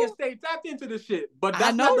 Bombo. I can stay tapped into this shit. But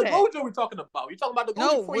that's not the Gojo we're talking about. You're talking about the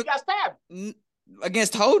Gojo before he got stabbed.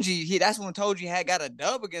 Against Toji, that's when Toji had got a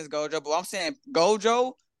dub against Gojo. But I'm saying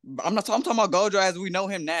Gojo, I'm talking about Gojo as we know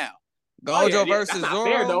him now. Gojo versus Zoro.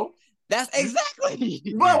 Fair, though. That's exactly.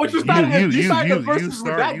 But what you started you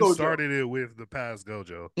started it with the past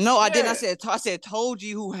Gojo. No, I didn't. I said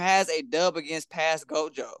Toji who has a dub against past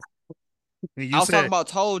Gojo. I was talking about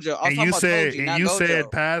Tojo. You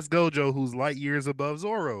said past Gojo who's light years above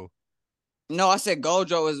Zoro. No, I said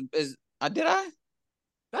Gojo is. Did I?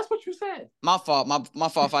 That's what you said. My fault. My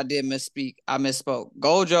fault if I did misspeak. I misspoke.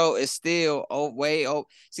 Gojo is still way.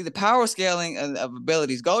 See, the power scaling of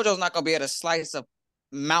abilities. Gojo's not going to be able to slice a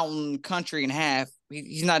mountain country in half.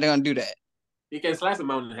 He's not going to do that. He can slice a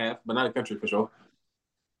mountain in half, but not a country for sure.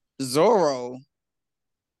 Zoro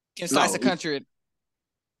can slice a country.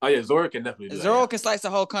 Oh, yeah, Zoro can definitely do that. Zoro can slice the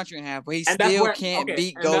whole country in half, but he still can't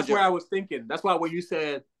beat Gojo. That's where I was thinking. That's why when you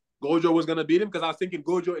said Gojo was going to beat him, because I was thinking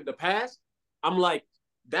Gojo in the past, I'm like,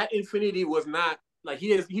 that Infinity was not like he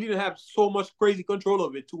didn't have so much crazy control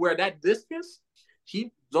of it to where that distance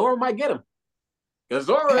Zoro might get him. Because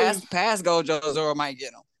Zoro past Gojo, Zoro might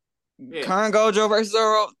get him. Yeah. Current Gojo versus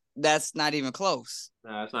Zoro, that's not even close.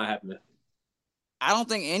 Nah, that's not happening. I don't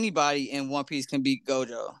think anybody in One Piece can beat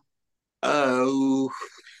Gojo.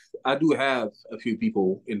 I do have a few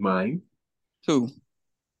people in mind. Who?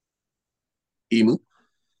 Imu.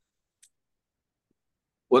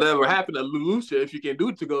 Whatever happened to Lucia, if you can do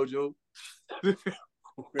it to Gojo.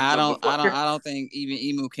 I don't think even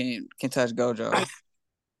Imu can touch Gojo.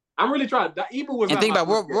 I'm really trying. That Imu was. And think about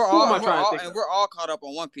we're all caught up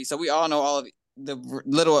on One Piece, so we all know all of the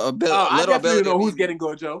little ability. I definitely know who's getting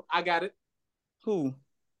Gojo. I got it. Who?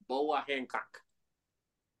 Boa Hancock.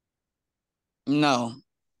 No.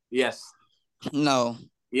 Yes. No.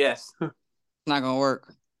 Yes. It's not gonna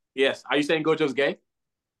work. Yes. Are you saying Gojo's gay?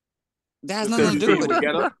 That has nothing to do with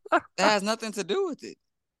it. That has nothing to do with it.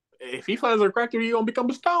 If he finds a cracker, he's gonna become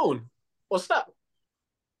a stone. What's up?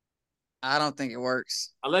 I don't think it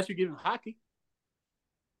works. Unless you give him hockey.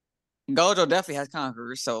 Gojo definitely has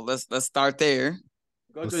conquerors, so let's start there.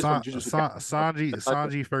 Sanji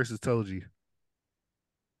versus Toji.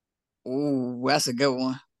 Ooh, that's a good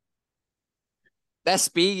one. That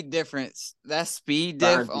speed difference. That speed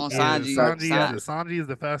diff on Sanji. Sanji is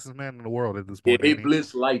the fastest man in the world at this point. Yeah, he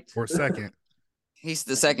blitz light. Or second. He's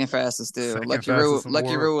the second fastest still. Lucky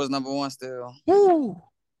Roo was number one still. Woo!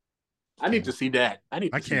 I need to see that.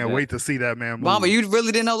 I can't wait to see that man move. Mama, you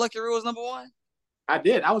really didn't know Lucky Roo was number one? I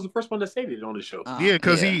did. I was the first one to say it on the show. Yeah,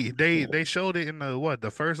 because they showed it in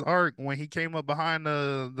the first arc when he came up behind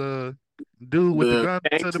the dude with the gun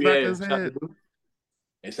to the back of his head.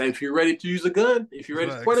 And say if you're ready to use a gun, if you're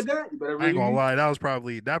ready to point a gun, you better. I ain't gonna lie, that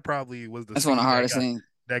probably was the. That's one of the hardest things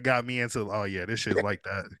that got me into. Oh yeah, this shit's like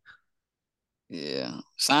that. Yeah,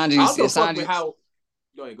 Sanji.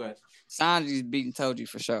 Go ahead. Sanji's beating Toji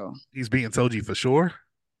for sure. He's beating Toji for sure.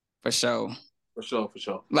 For sure.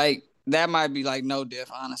 Like that might be like no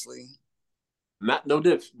diff, honestly. Not no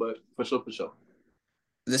diff, but for sure.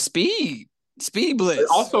 The speed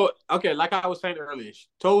blitz. Also, okay, like I was saying earlier,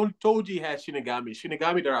 Toji has Shinigami.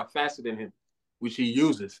 Shinigami that are faster than him, which he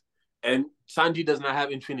uses. And Sanji does not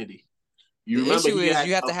have Infinity. The issue is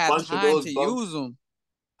you have to have time to use them.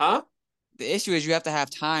 Huh? The issue is you have to have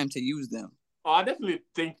time to use them. Oh, I definitely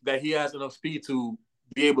think that he has enough speed to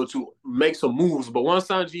be able to make some moves. But once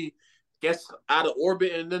Sanji gets out of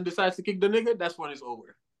orbit and then decides to kick the nigga, that's when it's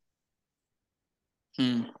over.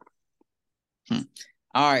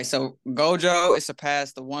 All right, so Gojo is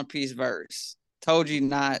surpassed the One Piece verse. Toji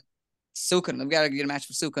not Sukuna. We gotta get a match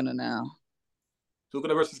for Sukuna now.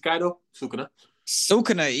 Sukuna versus Kaido? Sukuna.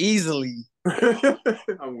 Sukuna easily.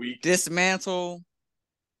 I'm weak. Dismantle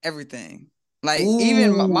everything. Like Ooh.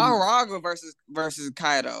 even Maharaga versus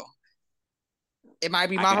Kaido. It might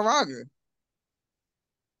be Maharaga.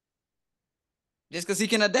 Just because he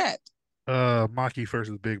can adapt. Maki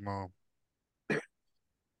versus Big Mom.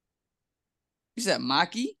 You said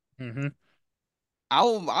Maki? Mm-hmm. I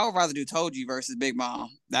would rather do Toji versus Big Mom.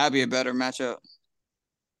 That'd be a better matchup.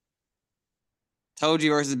 Toji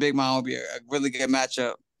versus Big Mom would be a really good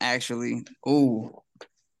matchup, actually. Ooh.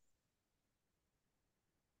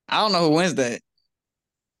 I don't know who wins that.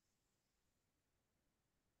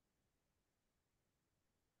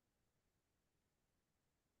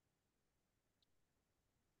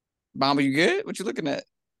 Bomba, you good? What you looking at?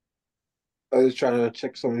 I was trying to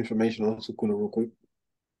check some information on Sukuna real quick.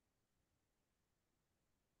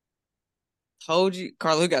 Toji,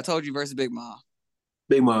 Carla, who got Toji versus Big Mom?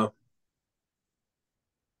 Big Mom.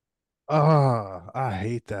 I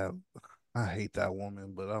hate that. I hate that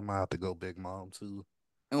woman, but I'm gonna have to go Big Mom too.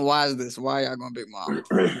 And why is this? Why y'all going Big Mom?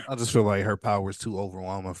 I just feel like her power is too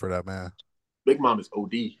overwhelming for that man. Big Mom is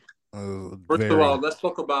OD. First of all, let's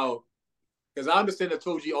talk about, because I understand that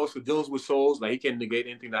Toji also deals with souls, like he can negate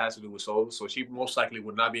anything that has to do with souls, so she most likely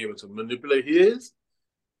would not be able to manipulate his.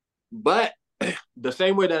 But the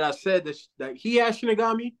same way that I said that he has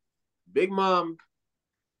Shinigami, Big Mom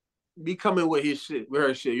be coming with his shit, with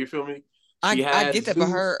her shit. You feel me? I get that, but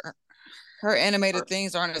her animated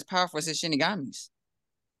things aren't as powerful as his Shinigamis.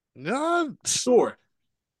 No, sure.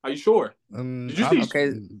 Are you sure? Did you see?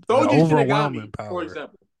 Okay, Toji's overwhelming Shinigami, power, for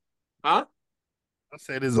example. Huh? I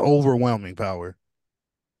said it's overwhelming power.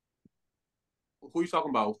 Who are you talking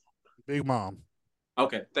about? Big Mom.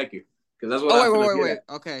 Okay, thank you. Because that's what wait.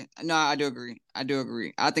 Okay, no, I do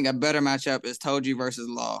agree. I think a better matchup is Toji versus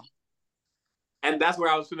Law. And that's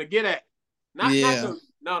where I was going to get at. Not Toji.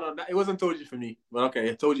 No, it wasn't Toji for me. But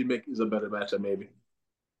okay, Toji is a better matchup, maybe.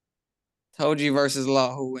 Toji versus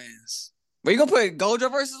Law, who wins? But you gonna put Gojo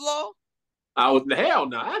versus Law? Hell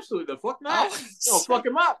no, absolutely the fuck not. Fuck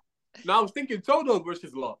him up. No, I was thinking Todo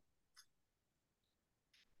versus Law.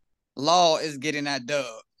 Law is getting that dub.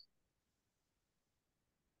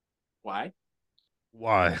 Why?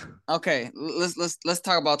 Okay, let's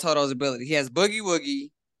talk about Todo's ability. He has Boogie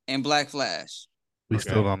Woogie and Black Flash. We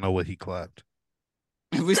still don't know what he clapped.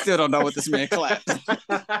 We still don't know what this man clapped.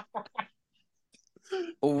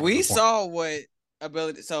 We saw what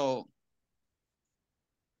ability. So,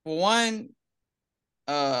 for one,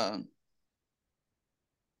 Law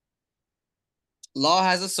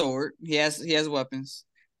has a sword. He has weapons.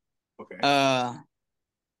 Okay.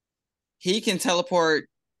 He can teleport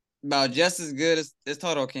about just as good as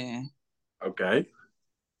Toto can. Okay.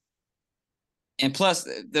 And plus,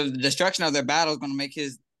 the destruction of their battle is going to make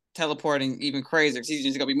his teleporting even crazier. Because he's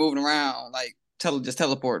just going to be moving around like just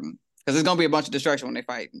teleporting. Because there's going to be a bunch of destruction when they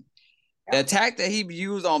fight. The attack that he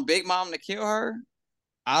used on Big Mom to kill her,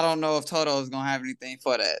 I don't know if Toto is going to have anything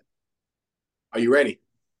for that. Are you ready?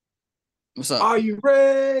 What's up? Are you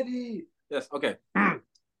ready? Yes. Okay.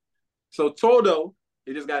 So Todo,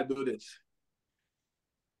 you just got to do this.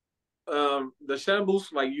 The shambles,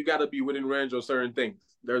 like you got to be within range of certain things.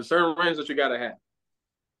 There's certain range that you got to have.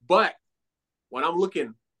 But when I'm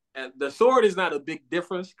looking at the sword, is not a big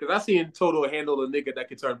difference because I seen Todo handle a nigga that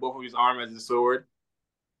can turn both of his arms as a sword.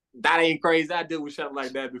 That ain't crazy. I dealt with something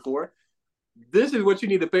like that before. This is what you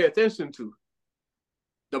need to pay attention to.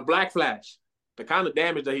 The Black Flash, the kind of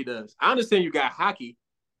damage that he does. I understand you got Haki.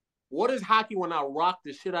 What is Haki when I rock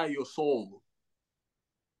the shit out of your soul?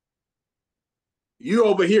 You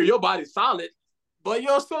over here, your body's solid, but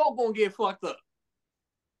your soul gonna get fucked up.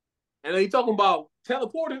 And then you talking about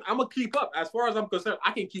teleporting, I'm gonna keep up. As far as I'm concerned,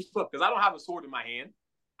 I can keep up because I don't have a sword in my hand.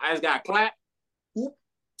 I just got clap, whoop,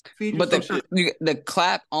 feed you. But the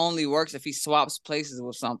clap only works if he swaps places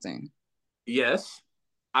with something. Yes,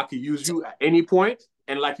 I could use you at any point,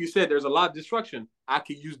 and like you said, there's a lot of destruction. I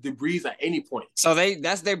could use debris at any point. So they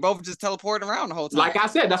both just teleporting around the whole time. Like I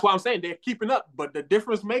said, that's why I'm saying they're keeping up. But the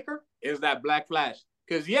difference maker is that Black Flash.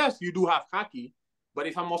 Because yes, you do have Haki, but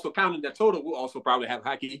if I'm also counting that Toto will also probably have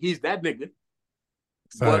Haki. He's that nigga.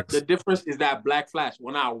 Facts. But the difference is that Black Flash.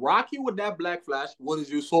 When I rock you with that Black Flash, what is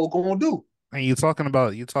your soul gonna do? And you talking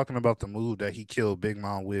about the move that he killed Big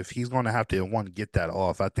Mom with. He's going to have to one get that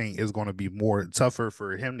off. I think it's going to be more tougher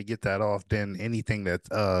for him to get that off than anything that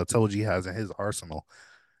Toji has in his arsenal.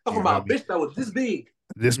 Talking You feel about a me? bitch that was this big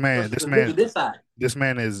This man, versus this a bitch man, of this size. this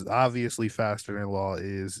man is obviously faster than Law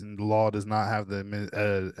is, and Law does not have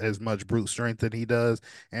the as much brute strength that he does.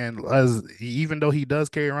 And as even though he does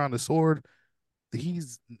carry around the sword,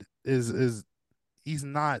 he's is he's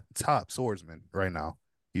not top swordsman right now.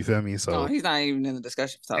 You feel me? No, So he's not even in the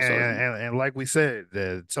discussion for top and, swordsman. and like we said,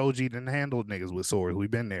 Toji didn't handle niggas with swords. We've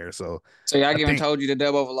been there, so So y'all I giving think told you the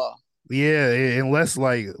dub over Law. yeah, unless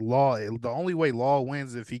like Law, the only way Law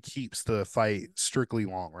wins if he keeps the fight strictly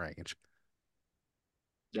long range.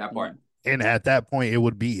 That part. Mm. And at that point, it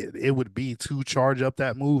would be to charge up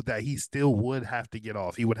that move that he still would have to get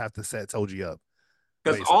off. He would have to set Toji up,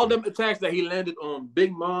 Because all basically. them attacks that he landed on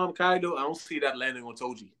Big Mom, Kaido, I don't see that landing on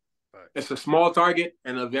Toji. Right. It's a small target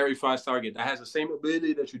and a very fast target that has the same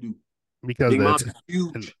ability that you do. Because Big Mom is and,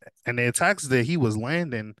 huge. and the attacks that he was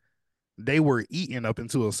landing, they were eating up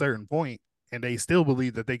until a certain point, and they still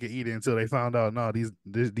believed that they could eat it until they found out, no, these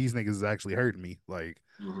niggas is actually hurting me. Like,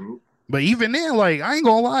 Mm-hmm. but even then, like, I ain't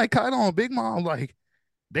gonna lie, Kaido and Big Mom, like,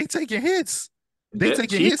 they taking hits. They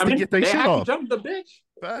taking hits to get their They shit have to off. jump the bitch.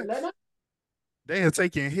 Facts. They are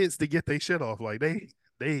taking hits to get their shit off. Like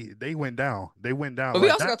they went down. They went down But we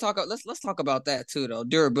like also that. got to talk. Let's talk about that too, though.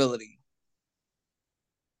 Durability.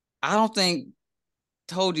 I don't think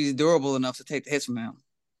Toji's durable enough to take the hits from him.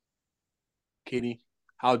 Kenny,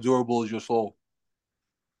 how durable is your soul?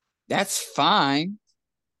 That's fine.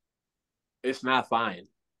 It's not fine.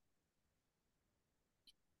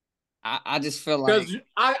 I just feel like Because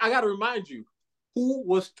I got to remind you, who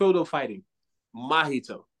was Todo fighting?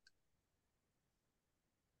 Mahito,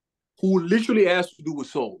 who literally has to do with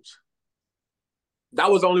souls. That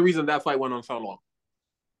was the only reason that fight went on so long.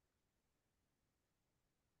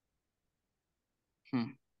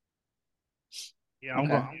 Yeah,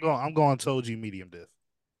 okay. I'm going Toji medium diff.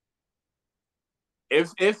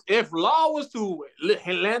 If Law was to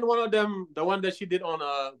land one of them, the one that she did on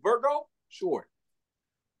Virgo, sure.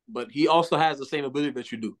 But he also has the same ability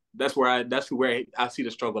that you do. That's where I see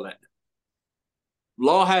the struggle at.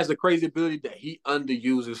 Law has a crazy ability that he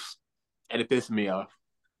underuses, and it pisses me off.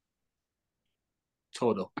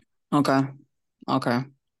 Total. Okay. Okay.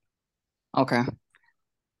 Okay.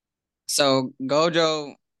 So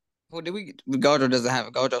Gojo, who did we? Gojo doesn't have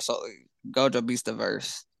it. Gojo beats the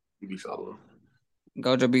verse. You be following.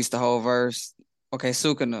 Gojo beats the whole verse. Okay,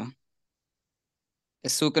 Sukuna.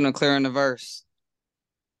 Is Sukuna clearing the verse?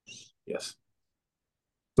 Yes.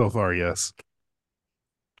 So far, yes.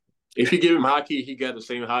 If you give him hockey, he got the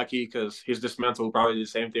same hockey because his dismantle probably the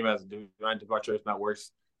same thing as divine departure, if not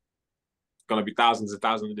worse. It's gonna be thousands and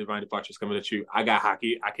thousands of divine departures coming at you. I got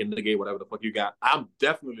hockey. I can negate whatever the fuck you got. I'm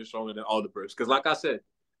definitely stronger than all the birds. Because like I said,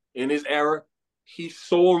 in his era, he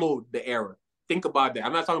soloed the era. Think about that.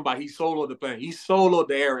 I'm not talking about he soloed the planet. He soloed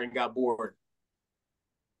the era and got bored.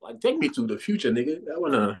 Like, take me to the future, nigga. I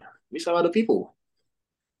wanna meet some other people.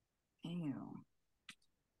 Damn.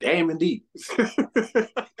 Damn, indeed.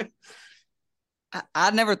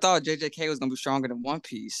 I never thought JJK was gonna be stronger than One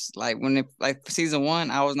Piece. Like when it like season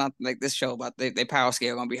one, I was not like this show about they power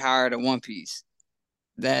scale gonna be higher than One Piece.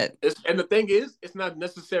 That And the thing is, it's not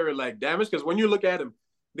necessarily like damage because when you look at them,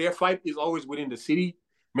 their fight is always within the city.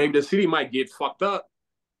 Maybe the city might get fucked up,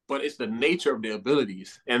 but it's the nature of their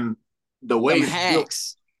abilities and the way them it's built.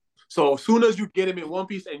 hacks. So as soon as you get him in One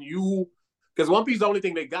Piece and because One Piece, the only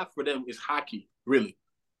thing they got for them is hockey, really.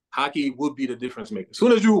 Hockey would be the difference maker. As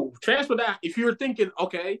soon as you transfer that, if you're thinking,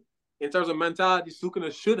 okay, in terms of mentality,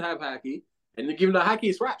 Sukuna should have hockey, and you give him the hockey,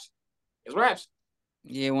 it's raps. It's raps.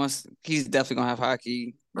 Yeah, once he's definitely gonna have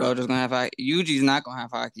hockey. Gojo's gonna have hockey. Yuji's not gonna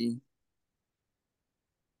have hockey.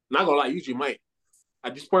 Not gonna lie, Yuji might.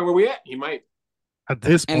 At this point where we at, he might. At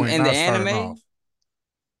this And point, in the not starting anime, off.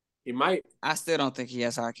 He might. I still don't think he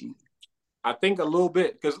has hockey. I think a little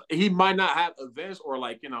bit because he might not have advanced or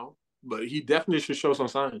but he definitely should show some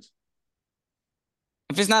signs.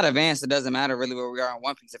 If it's not advanced, it doesn't matter really where we are in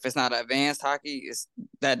One Piece. If it's not advanced hockey,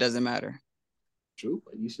 that doesn't matter. True,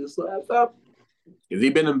 but you should still have stuff.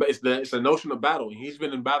 Because it's a notion of battle. And he's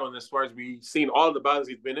been in battle, and as far as we've seen all the battles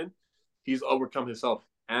he's been in, he's overcome himself.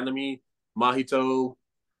 Anime, Mahito,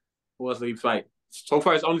 who else did he fight? So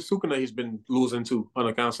far, it's only Sukuna he's been losing to on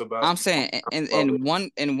account of battle. I'm saying in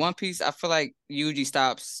One Piece, I feel like Yuji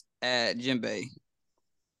stops at Jinbei.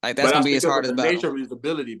 Like that's gonna be his because of hardest the battle. nature of his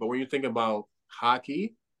ability. But when you think about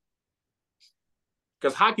hockey,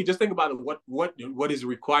 because hockey, just think about it, what is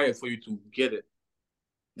required for you to get it.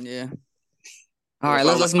 Yeah. All right,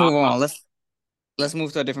 let's move on. Let's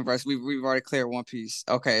move to a different verse. We've already cleared One Piece.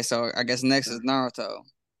 Okay, so I guess next is Naruto.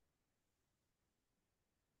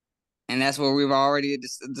 And that's where we've already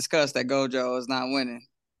discussed that Gojo is not winning.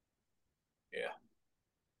 Yeah,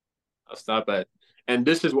 that's not bad. And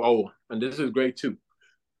this is great too.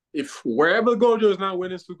 If wherever Gojo is not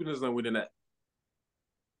winning, Sukuna is not winning that.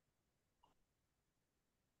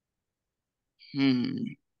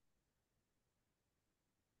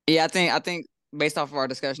 Yeah, I think based off of our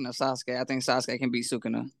discussion of Sasuke, I think Sasuke can beat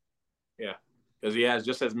Sukuna. Yeah, because he has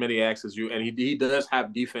just as many acts as you, and he does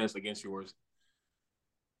have defense against yours.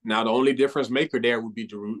 Now, the only difference maker there would be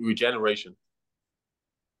the regeneration.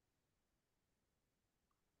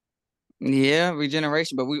 Yeah,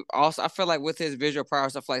 regeneration. But I feel like with his visual power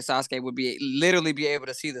stuff, like Sasuke would literally be able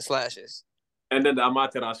to see the slashes. And then the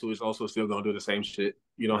Amaterasu is also still going to do the same shit.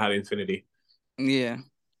 You don't have infinity. Yeah.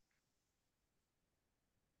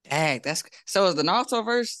 Dang, that's so. Is the Naruto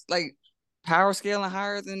verse like power scaling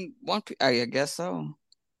higher than One Piece? I guess so.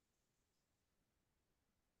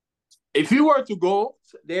 If you were to go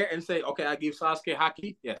there and say, okay, I give Sasuke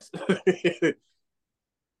haki, yes.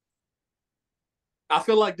 I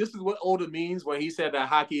feel like this is what Oda means when he said that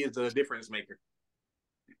haki is a difference maker.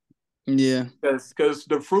 Yeah. Because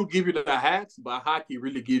the fruit gives you the hacks, but haki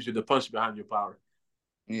really gives you the punch behind your power.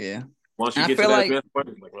 Yeah. Once you I get to feel that like advanced point,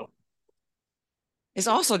 it's like, well, it's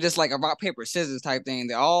also just like a rock paper scissors type thing.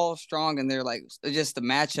 They're all strong and they're like just the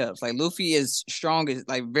matchups. Like Luffy is strong, is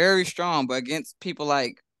like very strong, but against people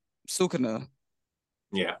like Sukuna,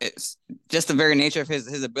 yeah. it's just the very nature of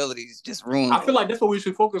his abilities just ruins I feel them. like that's what we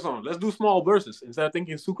should focus on. Let's do small verses. Instead of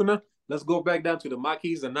thinking Sukuna, let's go back down to the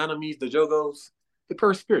Makis, the Nanamis, the Jogos, the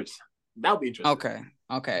Cursed Spirits. That would be interesting.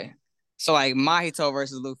 Okay. So like Mahito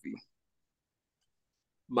versus Luffy.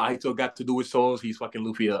 Mahito got to do with souls. He's fucking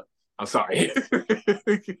Luffy up. I'm sorry.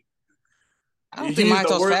 I don't think He's the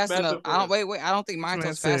Mahito's worst fast enough. master I don't friend. wait. I don't think This man Mahito's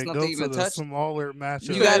fast said enough to go to even the touch. smaller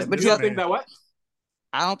matchup. You got, but You you don't got. think that what?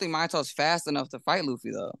 I don't think Mahito's fast enough to fight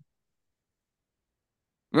Luffy though.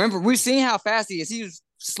 Remember, we've seen how fast he is. He was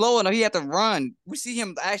slow enough. He had to run. We see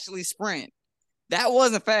him actually sprint. That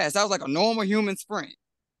wasn't fast. That was like a normal human sprint.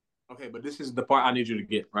 Okay, but this is the part I need you to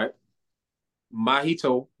get, right?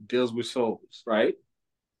 Mahito deals with souls, right?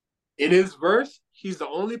 In his verse, he's the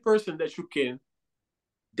only person that you can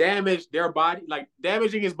damage their body. Like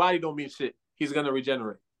damaging his body don't mean shit. He's gonna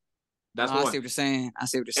regenerate. No, That's I see one. what you're saying. I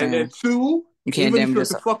see what you're And then saying. two, You can't even if damage you were to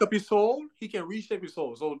yourself. fuck up his soul, he can reshape his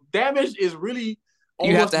soul. So damage is really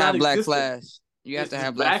You have almost to have Black non-existent. Flash. You have It's to just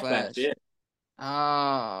have Black backlash, Flash. yeah.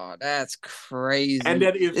 Oh, that's And crazy. then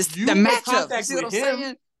if It's the you make matchups. You contact see what with I'm him,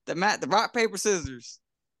 saying? The rock, paper, scissors.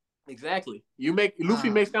 exactly. You make Luffy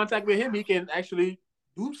Oh, makes contact with him, he can actually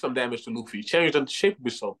do some damage to Luffy, change the shape of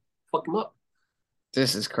his soul, fuck him up.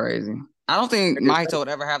 this is crazy. I don't think Mahito would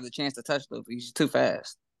ever have the chance to touch Luffy. He's too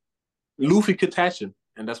fast. Luffy could catch him,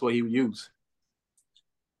 and that's what he would use.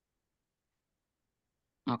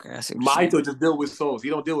 Okay, I see what you're saying. Mahito just deal with souls. He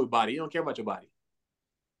don't deal with body. He don't care about your body.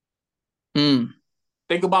 Hmm.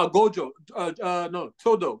 Think about Gojo. No,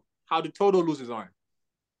 Todo. How did Todo lose his arm?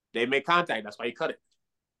 They made contact. That's why he cut it.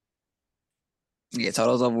 Yeah,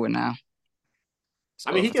 Toto's over with now. It's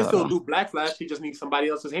I mean, over he for can still Toto. do Black Flash. He just needs somebody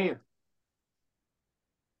else's hand.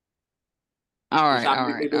 All Which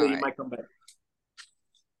right. he might come back.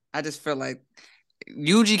 I just feel like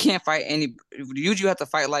Yuji can't fight any. Yuji have to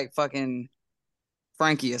fight like fucking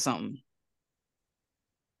Frankie or something.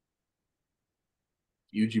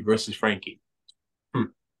 Yuji versus Frankie.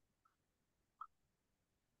 I'm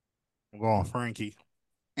going Frankie.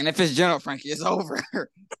 And if it's General Frankie, it's over.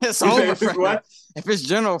 It's You say over if it's for what? If it's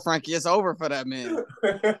General Frankie, it's over for that man.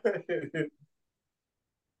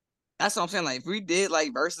 That's what I'm saying. Like if we did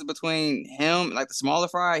like verses between him, like the smaller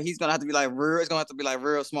fry, he's gonna have to be like real. It's gonna have to be like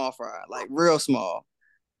real small fry, like real small.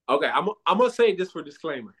 Okay, I'm gonna say this for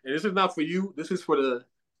disclaimer, and this is not for you. This is for the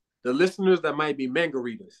listeners that might be manga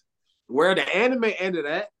readers. Where the anime ended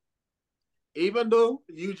at, even though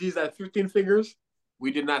Yuji's at 15 fingers,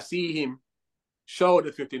 we did not see him show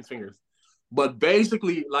the 15 fingers. But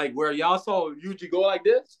basically, like where y'all saw Yuji go like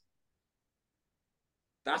this,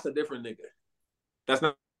 that's a different nigga. That's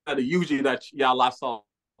not the Yuji that y'all last saw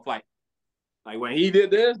fight. Like when he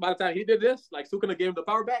did this, by the time he did this, like Sukuna gave him the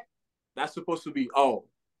power back, that's supposed to be a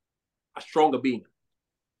stronger being.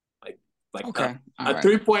 Like Okay, a right.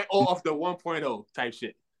 3.0 off the 1.0 type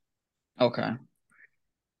shit. Okay. All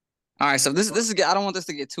right. So this is I don't want this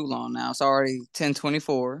to get too long now. It's already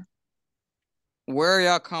 10:24. Where are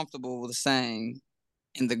y'all comfortable with saying,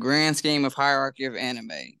 in the grand scheme of hierarchy of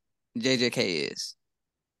anime, JJK is?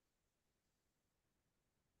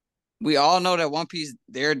 We all know that One Piece,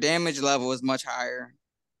 their damage level is much higher.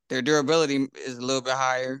 Their durability is a little bit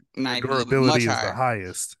higher. Not Their even a little bit, durability much is higher.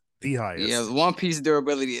 the Yeah, highest. One Piece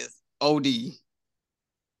durability is OD.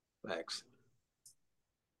 Facts.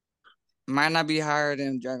 Might not be higher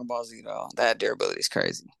than Dragon Ball Z though. That durability is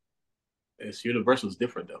crazy. It's Universal's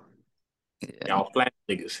different though. Yeah. Y'all planet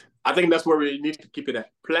niggas. I think that's where we need to keep it at.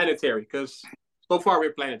 Planetary, because so far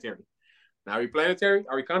we're planetary. Now are we planetary?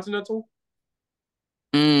 Are we continental?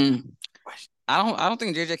 I don't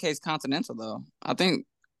think JJK is continental though. I think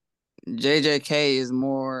JJK is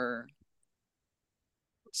more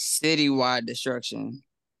citywide destruction.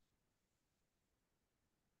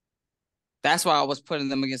 That's why I was putting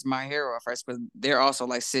them against My Hero at first, because they're also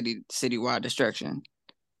like citywide destruction.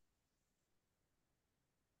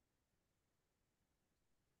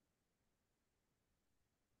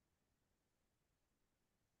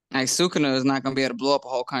 Like Sukuna is not gonna be able to blow up a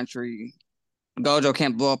whole country. Gojo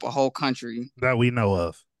can't blow up a whole country. That we know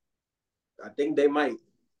of. I think they might.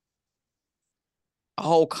 A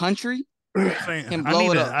whole country? Can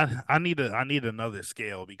blow it up. I need another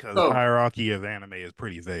scale because So- hierarchy of anime is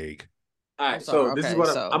pretty vague. All I'm right, sorry, so this is okay,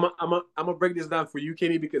 what so- I'm gonna break this down for you,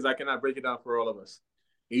 Kenny, because I cannot break it down for all of us.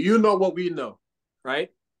 You know what we know,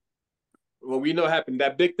 right? What we know happened,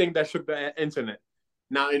 that big thing that shook the internet.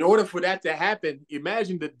 Now, in order for that to happen,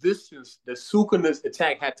 imagine the distance that Sukuna's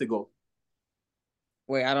attack had to go.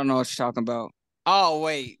 Wait, I don't know what you're talking about. Oh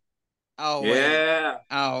wait. Oh wait. Yeah,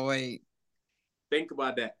 Oh wait. think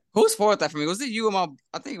about that. Who spoiled that for me? Was it you or my?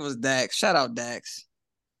 I think it was Dax. Shout out Dax.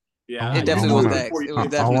 Yeah, It definitely was told you Dax. before you It was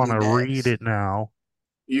did. I definitely want to Dax. read it now.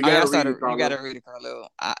 You Oh, yeah, gotta read it, you Carlo. gotta read it, Carlo.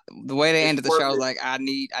 The way they It's ended the show, I worth was it. like, I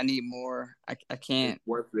need more. I can't. It's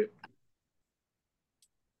worth it.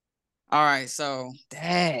 All right, so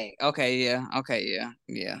dang. Okay, yeah. Think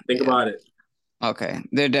Yeah. about it. Okay,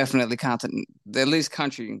 they're definitely continent. They're at least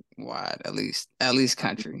country wide. At least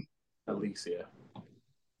country. At least, yeah.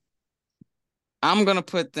 I'm gonna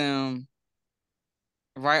put them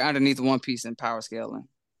right underneath One Piece in power scaling.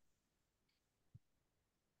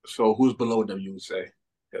 So who's below them? You would say,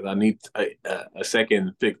 because I need a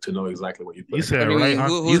second pick to know exactly what you put. You said What do you right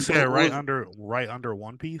mean? you said right under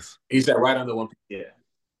One Piece. He said right under one. Yeah.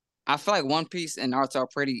 I feel like One Piece and Naruto are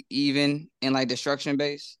pretty even in like destruction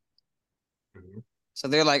base. Mm-hmm. So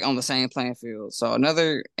they're like on the same playing field. So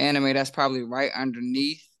another anime that's probably right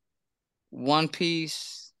underneath One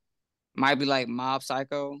Piece might be like Mob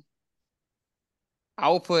Psycho. I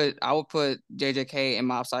would put JJK and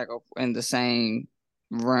Mob Psycho in the same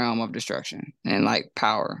realm of destruction and like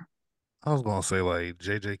power. I was gonna say like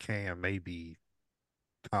JJK and maybe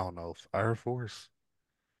I don't know Fire Force.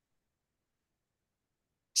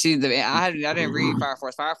 See, I didn't read Fire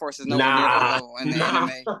Force. Fire Force is nowhere near that level in the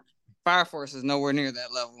anime. Fire Force is nowhere near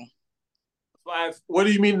that level. What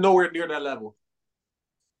do you mean nowhere near that level?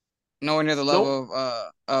 Nowhere near the level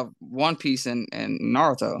of One Piece and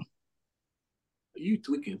Naruto. Are you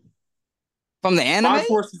tweaking? From the anime? Fire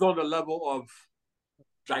Force is on the level of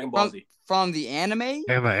Dragon Ball Z. From the anime?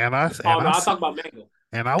 And I'm talking about manga.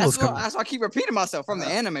 And I That's was why I keep repeating myself from the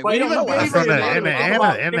anime. But We don't know what even happens in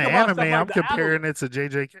in the anime, I'm comparing it to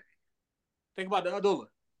JJK. Think about the Adula.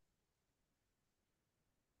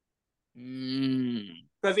 Mm.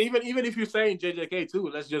 Because even if you're saying JJK too,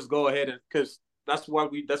 let's just go ahead and because that's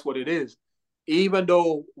what it is. Even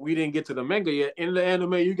though we didn't get to the manga yet, in the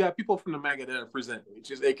anime you got people from the manga that are presented,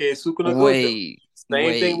 which is aka Sukuna Gojo.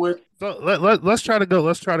 Same thing with. So let's try to go.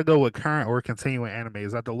 Let's try to go with current or continuing anime.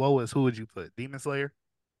 Is at the lowest? Who would you put? Demon Slayer.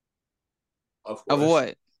 Of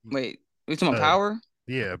what? Wait, we talking about power?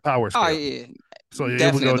 Yeah, power scale. Oh yeah. So it would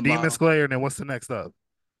Definitely go at the Demon bottom. Slayer, and then what's the next up?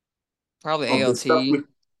 Probably the stuff ALT. with-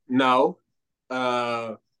 No.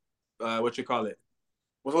 What you call it?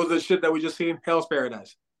 What was the shit that we just seen? Hell's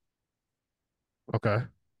Paradise. Okay.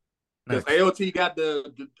 Because Next. AOT got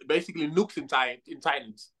the basically nukes in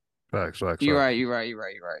Titans. Facts. You're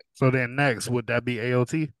right. So then next, would that be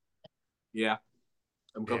AOT? Yeah.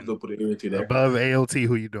 I'm comfortable putting AOT there. Above AOT,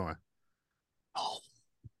 who you doing?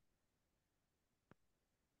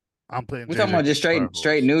 I'm putting. We talking about just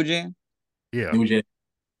straight new gen? Yeah. New Gen.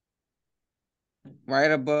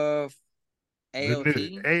 Right above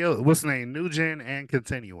AOT. What's the name? New Gen and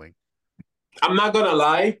continuing. I'm not gonna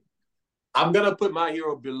lie. I'm gonna put my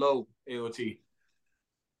hero below AOT.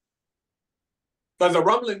 Because the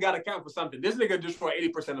rumbling gotta count for something. This nigga destroyed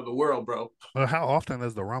 80% of the world, bro. But how often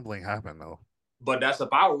does the rumbling happen though? But that's the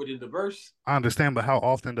power within the verse. I understand, but how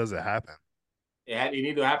often does it happen? It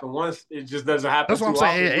need to happen once. It just doesn't happen. That's what I'm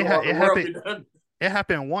saying. It It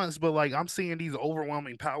happened once, but like I'm seeing these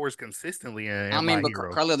overwhelming powers consistently in I mean, my but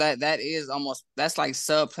hero. Carlo, that's like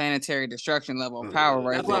subplanetary destruction level of power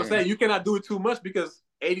right That's there. what I'm saying. You cannot do it too much because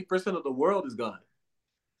 80% of the world is gone.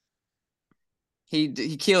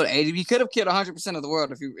 He killed 80. He could have killed 100% of the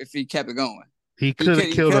world if he kept it going. He could have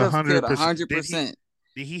He killed could have killed 100%. 100%.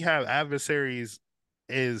 Did he have adversaries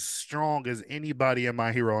as strong as anybody in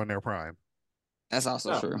My Hero in their prime? That's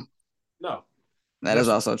also true. No. That is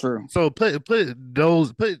also true. So put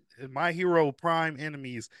My Hero prime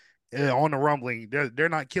enemies on the rumbling. They're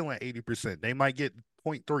not killing 80%. They might get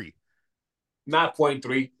 0.3. Not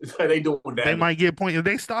 0.3. They doing that. They might get point. If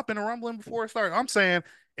they stop in the rumbling before it starts, I'm saying,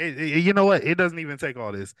 you know what? It doesn't even take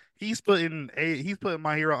all this. He's putting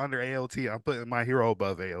My Hero under ALT. I'm putting My Hero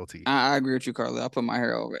above ALT. I agree with you, Carly. I'll put My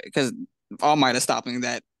Hero over it because All Might is stopping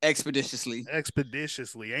that expeditiously. Ain't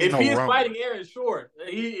if no he is rumbling. fighting Aaron, sure.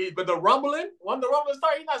 But the rumbling, when the rumbling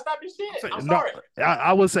starts, he's not stopping shit. I'm sorry.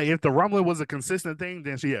 I would say if the rumbling was a consistent thing,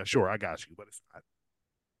 then yeah, sure, I got you. But it's not.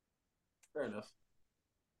 Fair enough.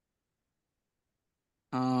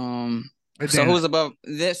 So who's above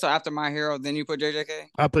this? So after My Hero, then you put JJK?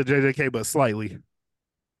 I put JJK, but slightly.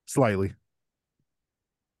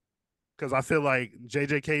 Because I feel like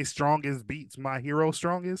JJK's strongest beats My Hero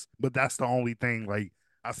strongest, but that's the only thing. Like,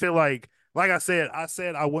 I feel like I said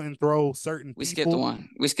I wouldn't throw certain We people. skipped the one.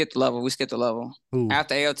 We skipped the level. Who?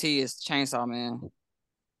 After AOT is Chainsaw Man.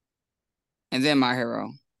 And then My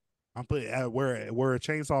Hero. I'm putting where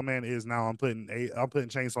Chainsaw Man is now. I'm putting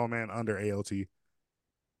Chainsaw Man under AOT.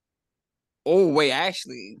 Oh wait,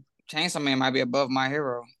 actually, Chainsaw Man might be above My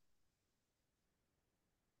Hero.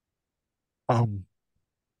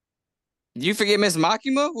 You forget Miss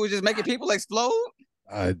Makima, who was just making people explode?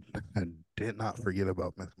 I did not forget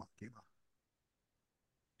about Miss Makima.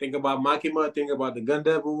 Think about Makima. Think about the Gun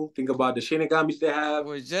Devil. Think about the Shinigamis they have.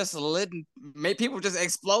 Was just letting make people just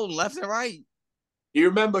explode left and right. You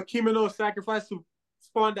remember Kimino's sacrifice to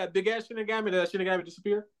spawn that big ass Shinigami? That Shinigami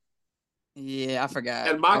disappeared. Yeah, I forgot.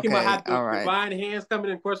 And Makima had the divine hands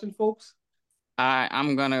coming and crushing folks.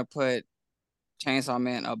 I'm gonna put Chainsaw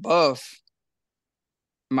Man above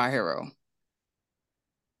My Hero.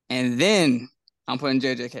 And then I'm putting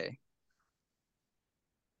JJK.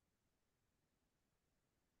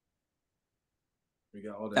 We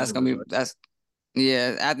got all that. That's gonna be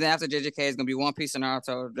after JJK is gonna be One Piece and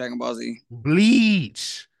Naruto, Dragon Ball Z.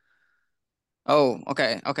 Bleach. Oh,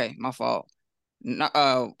 okay, my fault.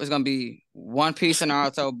 It's gonna be One Piece and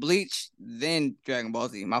Naruto, Bleach, then Dragon Ball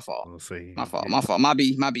Z. My fault. My fault. My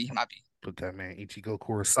B. Put that man Ichigo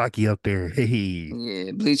Kurosaki up there. Hey.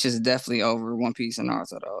 Yeah, Bleach is definitely over One Piece and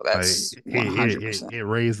Naruto though. That's 100%. It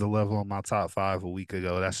raised the level on my top 5 a week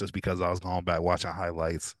ago. That's just because I was going back watching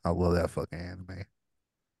highlights. I love that fucking anime.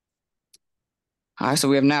 All right, so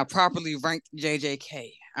we have now properly ranked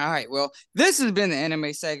JJK. All right, well, this has been the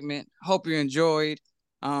anime segment. Hope you enjoyed.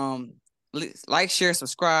 Like, share,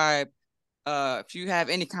 subscribe. If you have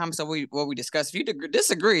any comments on what we discussed, if you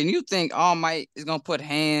disagree and you think All Might is gonna put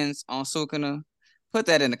hands on Sukuna, put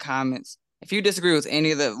that in the comments. If you disagree with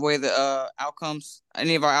any of the outcomes,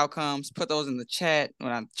 any of our outcomes, put those in the chat.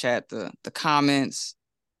 When I chat the comments,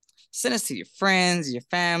 send us to your friends, your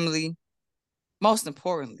family. Most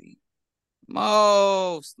importantly,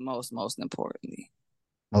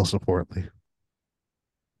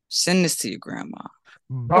 send this to your grandma.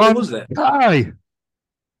 What was that? Hi.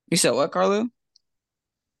 You said what, Carlo?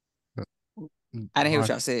 I didn't hear what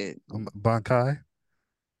y'all said. Bankai.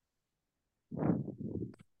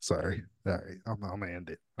 Sorry. All right. I'm gonna end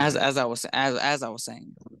it. As I was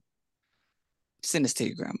saying, send this to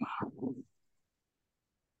your grandma.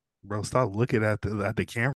 Bro, stop looking at the camera.